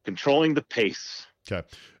 Controlling the pace. Okay.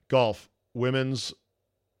 Golf, women's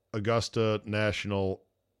Augusta National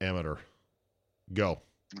Amateur. Go.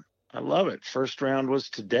 I love it. First round was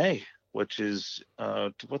today. Which is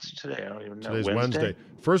what's today? I don't even know. Today's Wednesday.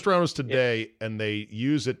 First round was today, and they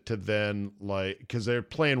use it to then because they're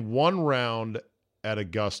playing one round at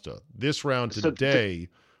Augusta. This round today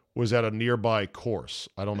was at a nearby course.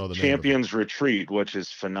 I don't know the Champions name. Retreat, which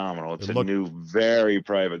is phenomenal. It's a new, very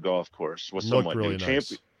private golf course with somewhat really new.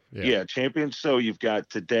 Nice. Champions. So you've got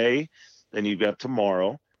today, then you've got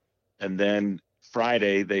tomorrow, and then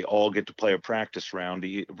Friday they all get to play a practice round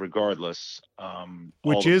regardless.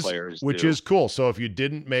 Which is cool. So if you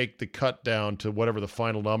didn't make the cut down to whatever the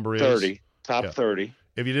final number is, 30, top 30.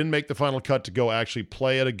 If you didn't make the final cut to go actually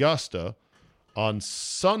play at Augusta on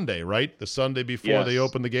Sunday, right? The Sunday before they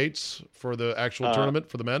open the gates for the actual tournament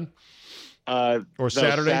for the men? Or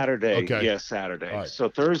Saturday? Saturday. Okay. Yeah, Saturday. Right. So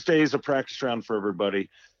Thursday is a practice round for everybody.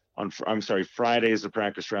 Friday is the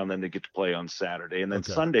practice round, then they get to play on Saturday. And then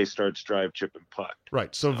Sunday starts drive, chip, and putt.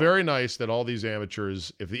 Right. So very nice that all these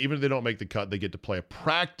amateurs, even if they don't make the cut, they get to play a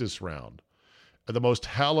practice round at the most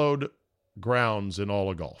hallowed grounds in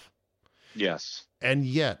all of golf. Yes. And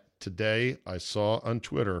yet, today I saw on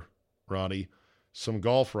Twitter, Ronnie, some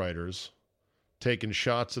golf writers taking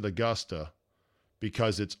shots at Augusta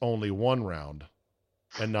because it's only one round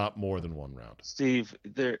and not more than one round. Steve,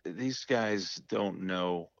 these guys don't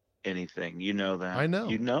know anything. You know that. I know.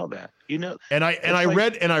 You know that. You know. And I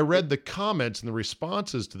read the comments and the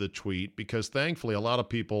responses to the tweet, because thankfully a lot of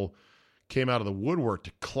people came out of the woodwork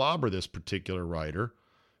to clobber this particular writer.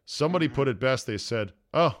 Somebody put it best. They said,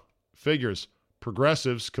 "Oh, figures.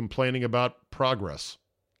 Progressives complaining about progress.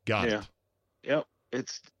 Got it." Yep.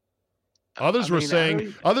 It's Others were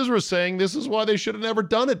saying this is why they should have never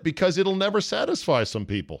done it, because it'll never satisfy some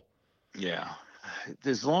people. Yeah.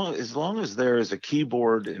 As long as there is a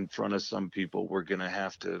keyboard in front of some people, we're going to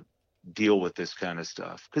have to deal with this kind of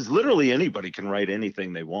stuff, because literally anybody can write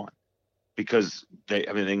anything they want, because they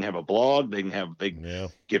can have a blog, they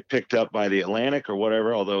get picked up by the Atlantic or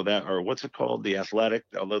whatever, or what's it called? The Athletic,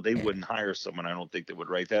 although they wouldn't hire someone, I don't think they would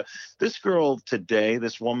write that. This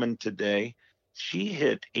woman today, she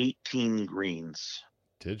hit 18 greens.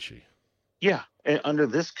 Did she? Yeah. And under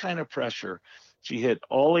this kind of pressure, she hit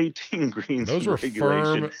all 18 greens. Those were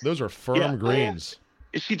firm greens.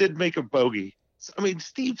 She did make a bogey. I mean,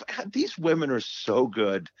 Steve, these women are so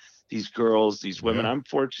good. These girls, these women. Yeah. I'm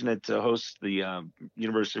fortunate to host the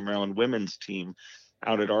University of Maryland women's team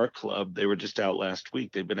out at our club. They were just out last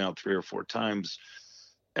week. They've been out 3 or 4 times.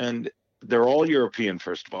 And they're all European,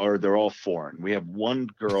 first of all, or they're all foreign. We have one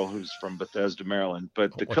girl who's from Bethesda, Maryland,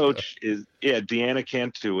 but the coach is, Deanna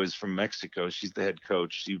Cantu is from Mexico. She's the head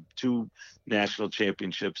coach. She 2 national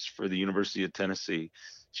championships for the University of Tennessee.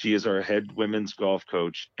 She is our head women's golf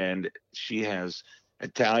coach, and she has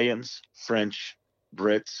Italians, French,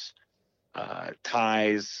 Brits,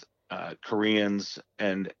 Thais, Koreans,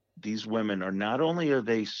 and these women are, not only are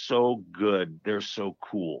they so good, they're so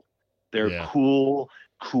cool. They're cool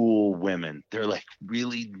women. They're like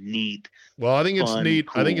really neat. Well, I think it's neat.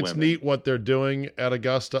 I think it's neat what they're doing at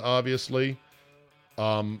Augusta, obviously.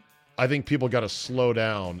 I think people got to slow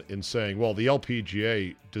down in saying, well, the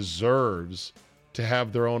LPGA deserves to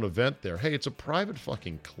have their own event there. Hey, it's a private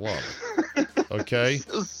fucking club. Okay?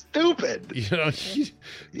 So stupid. You know,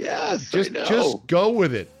 yes, just go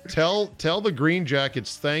with it. Tell the Green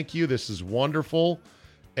Jackets, thank you. This is wonderful.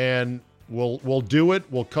 And We'll do it.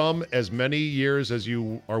 We'll come as many years as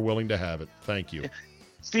you are willing to have it. Thank you.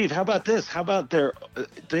 Steve, how about this? How about their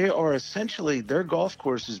golf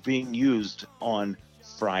course is being used on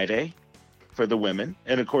Friday for the women.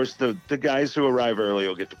 And of course, the guys who arrive early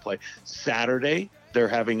will get to play. Saturday, they're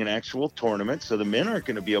having an actual tournament. So the men aren't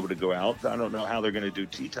going to be able to go out. I don't know how they're going to do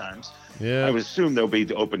tee times. Yeah. I would assume there'll be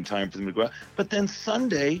the open time for them to go out. But then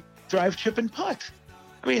Sunday, drive, chip, and putt.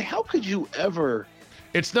 I mean, how could you ever...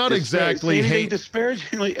 It's not exactly anything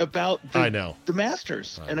disparagingly about the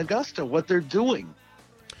Masters and Augusta, what they're doing.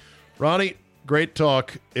 Ronnie, great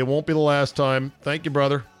talk. It won't be the last time. Thank you,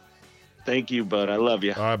 brother. Thank you, bud. I love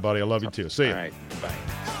you. All right, buddy. I love you too. See you. All right. Bye.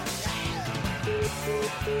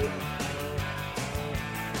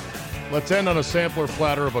 Let's end on a sampler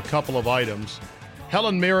platter of a couple of items.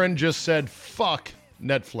 Helen Mirren just said, fuck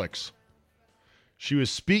Netflix. She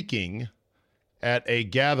was speaking at a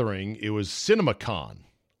gathering. It was CinemaCon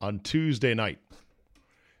on Tuesday night.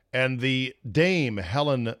 And the Dame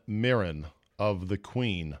Helen Mirren of the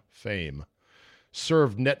Queen fame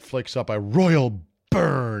served Netflix up a royal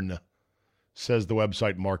burn, says the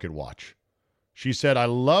website MarketWatch. She said, I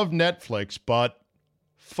love Netflix, but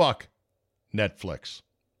fuck Netflix.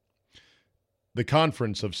 The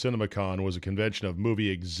conference of CinemaCon was a convention of movie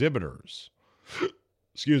exhibitors.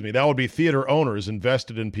 Excuse me, that would be theater owners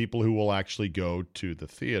invested in people who will actually go to the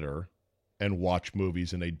theater and watch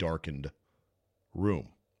movies in a darkened room.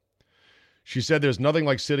 She said, there's nothing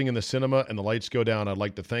like sitting in the cinema and the lights go down. I'd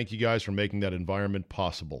like to thank you guys for making that environment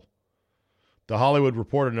possible. The Hollywood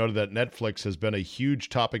Reporter noted that Netflix has been a huge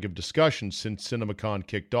topic of discussion since CinemaCon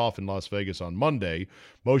kicked off in Las Vegas on Monday.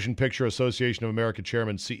 Motion Picture Association of America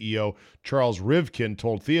Chairman CEO Charles Rivkin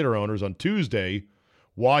told theater owners on Tuesday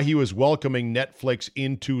why he was welcoming Netflix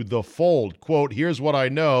into the fold. Quote, here's what I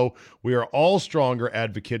know. We are all stronger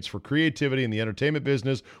advocates for creativity in the entertainment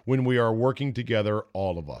business when we are working together,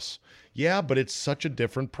 all of us. Yeah, but it's such a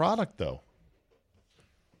different product, though.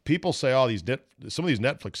 People say, oh, some of these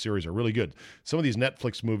Netflix series are really good. Some of these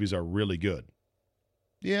Netflix movies are really good.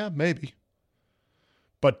 Yeah, maybe.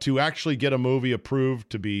 But to actually get a movie approved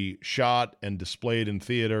to be shot and displayed in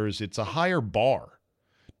theaters, it's a higher bar.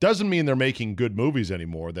 Doesn't mean they're making good movies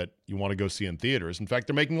anymore that you want to go see in theaters. In fact,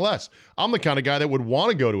 they're making less. I'm the kind of guy that would want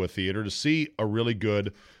to go to a theater to see a really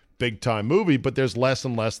good big-time movie, but there's less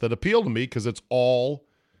and less that appeal to me because it's all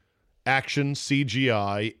action,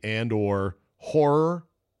 CGI, and or horror,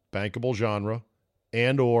 bankable genre,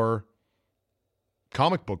 and or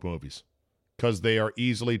comic book movies because they are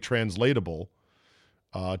easily translatable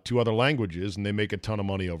to other languages, and they make a ton of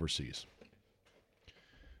money overseas.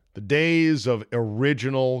 The days of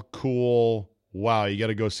original, cool, wow, you got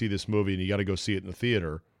to go see this movie and you got to go see it in the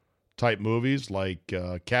theater type movies like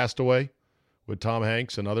Castaway with Tom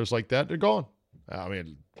Hanks and others like that, they're gone. I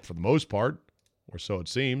mean, for the most part, or so it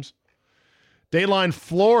seems. Dateline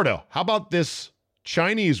Florida. How about this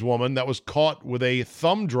Chinese woman that was caught with a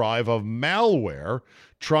thumb drive of malware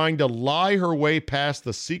trying to lie her way past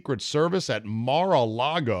the Secret Service at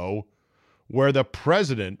Mar-a-Lago, where the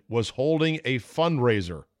president was holding a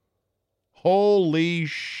fundraiser. Holy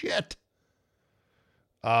shit.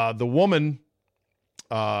 The woman,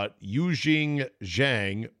 Yujing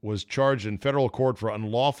Zhang, was charged in federal court for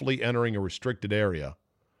unlawfully entering a restricted area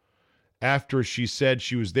after she said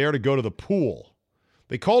she was there to go to the pool.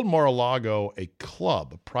 They called Mar-a-Lago a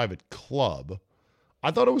club, a private club.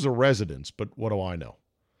 I thought it was a residence, but what do I know?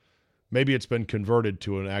 Maybe it's been converted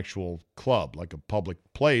to an actual club, like a public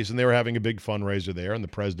place, and they were having a big fundraiser there, and the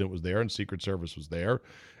president was there, and Secret Service was there.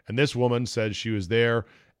 And this woman said she was there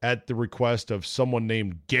at the request of someone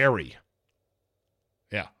named Gary.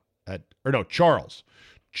 Charles.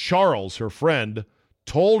 Charles, her friend,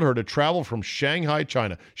 told her to travel from Shanghai,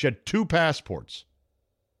 China. She had 2 passports.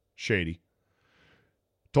 Shady.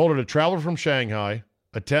 Told her to travel from Shanghai,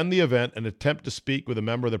 attend the event, and attempt to speak with a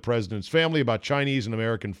member of the president's family about Chinese and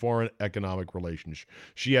American foreign economic relations.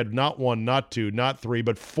 She had not 1, not 2, not 3,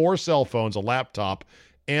 but 4 cell phones, a laptop,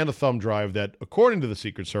 and a thumb drive that, according to the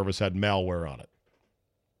Secret Service, had malware on it.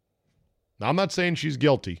 Now, I'm not saying she's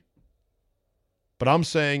guilty, but I'm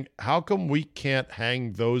saying, how come we can't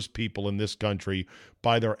hang those people in this country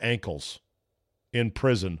by their ankles in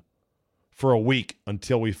prison for a week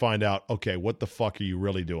until we find out, okay, what the fuck are you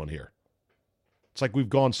really doing here? It's like we've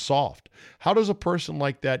gone soft. How does a person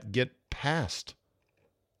like that get past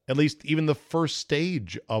at least even the first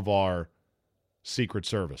stage of our Secret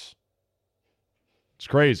Service? It's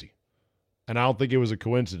crazy. And I don't think it was a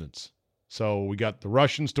coincidence. So we got the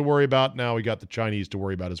Russians to worry about. Now we got the Chinese to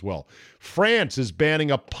worry about as well. France is banning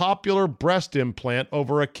a popular breast implant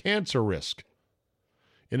over a cancer risk.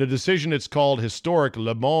 In a decision it's called historic,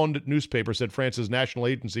 Le Monde newspaper said France's National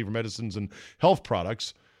Agency for Medicines and Health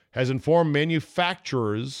Products has informed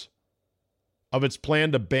manufacturers of its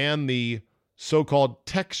plan to ban the so-called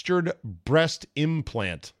textured breast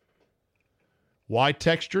implant. Why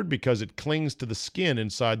textured? Because it clings to the skin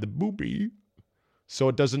inside the boobie, so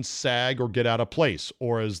it doesn't sag or get out of place,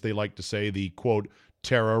 or as they like to say, the, quote,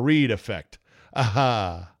 Tara Reid effect.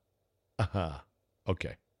 Aha. Aha.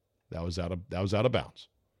 Okay. That was out of bounds.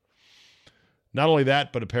 Not only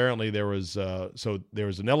that, but apparently there was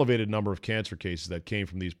an elevated number of cancer cases that came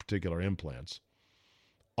from these particular implants.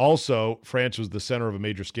 Also, France was the center of a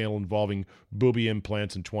major scandal involving boobie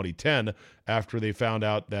implants in 2010 after they found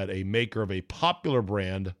out that a maker of a popular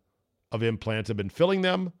brand of implants had been filling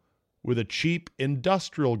them with a cheap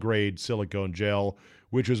industrial-grade silicone gel,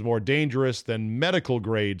 which was more dangerous than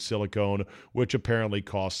medical-grade silicone, which apparently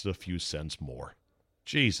costs a few cents more.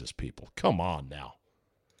 Jesus, people, come on now.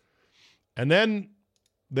 And then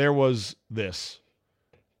there was this.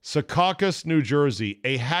 Secaucus, New Jersey.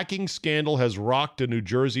 A hacking scandal has rocked a New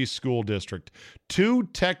Jersey school district. 2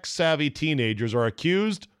 tech-savvy teenagers are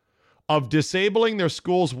accused of disabling their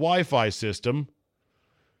school's Wi-Fi system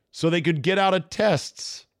so they could get out of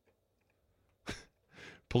tests.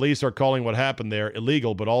 Police are calling what happened there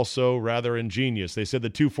illegal, but also rather ingenious. They said the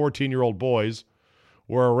 2 14-year-old boys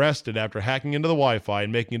were arrested after hacking into the Wi-Fi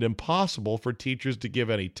and making it impossible for teachers to give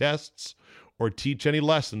any tests or teach any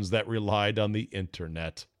lessons that relied on the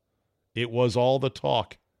internet. It was all the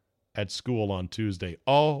talk at school on Tuesday.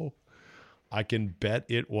 Oh, I can bet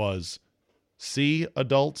it was. See,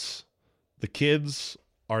 adults, the kids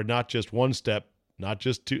are not just 1 step, not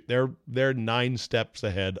just 2. They're 9 steps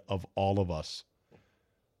ahead of all of us.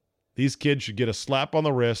 These kids should get a slap on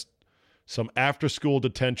the wrist, some after-school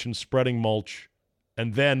detention spreading mulch,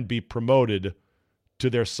 and then be promoted to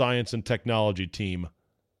their science and technology team.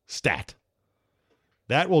 Stat.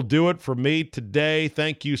 That will do it for me today.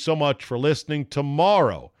 Thank you so much for listening.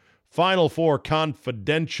 Tomorrow, Final Four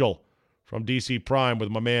Confidential from DC Prime with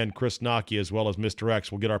my man Chris Naki as well as Mr.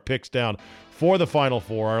 X. We'll get our picks down for the Final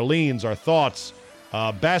Four, our leans, our thoughts,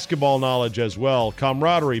 basketball knowledge as well,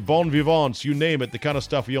 camaraderie, bon vivants, you name it, the kind of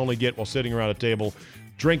stuff you only get while sitting around a table,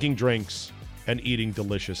 drinking drinks, and eating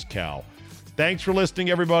delicious cow. Thanks for listening,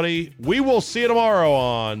 everybody. We will see you tomorrow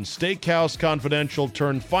on Steakhouse Confidential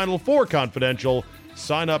turned Final Four Confidential.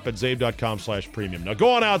 Sign up at zabe.com/premium. Now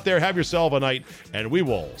go on out there, have yourself a night, and we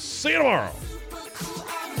will see you tomorrow.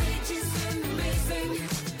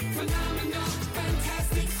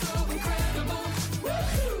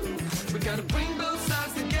 We gotta bring both sides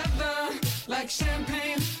like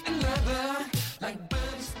champagne and leather, like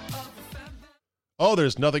birds of a feather. Oh,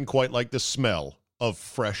 there's nothing quite like the smell of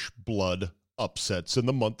fresh blood upsets in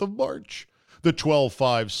the month of March. The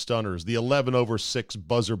 12-5 stunners, the 11/6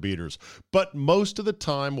 buzzer beaters. But most of the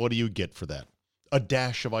time, what do you get for that? A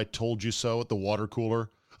dash of I told you so at the water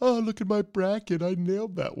cooler? Oh, look at my bracket. I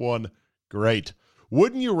nailed that one. Great.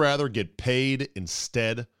 Wouldn't you rather get paid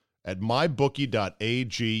instead? At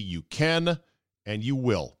mybookie.ag, you can and you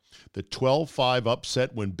will. The 12-5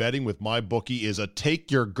 upset when betting with MyBookie is a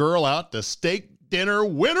take your girl out to steak dinner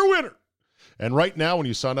winner. And right now, when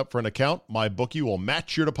you sign up for an account, MyBookie will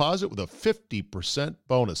match your deposit with a 50%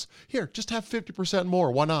 bonus. Here, just have 50%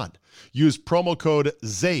 more. Why not? Use promo code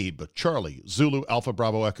ZABE, Charlie, Zulu, Alpha,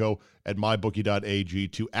 Bravo, Echo, at mybookie.ag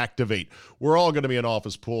to activate. We're all going to be in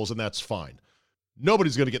office pools, and that's fine.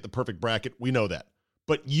 Nobody's going to get the perfect bracket. We know that.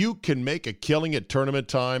 But you can make a killing at tournament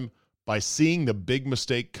time by seeing the big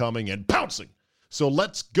mistake coming and pouncing. So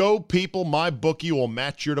let's go, people. MyBookie will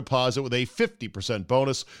match your deposit with a 50%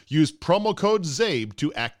 bonus. Use promo code ZABE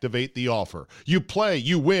to activate the offer. You play,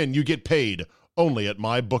 you win, you get paid. Only at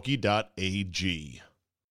mybookie.ag.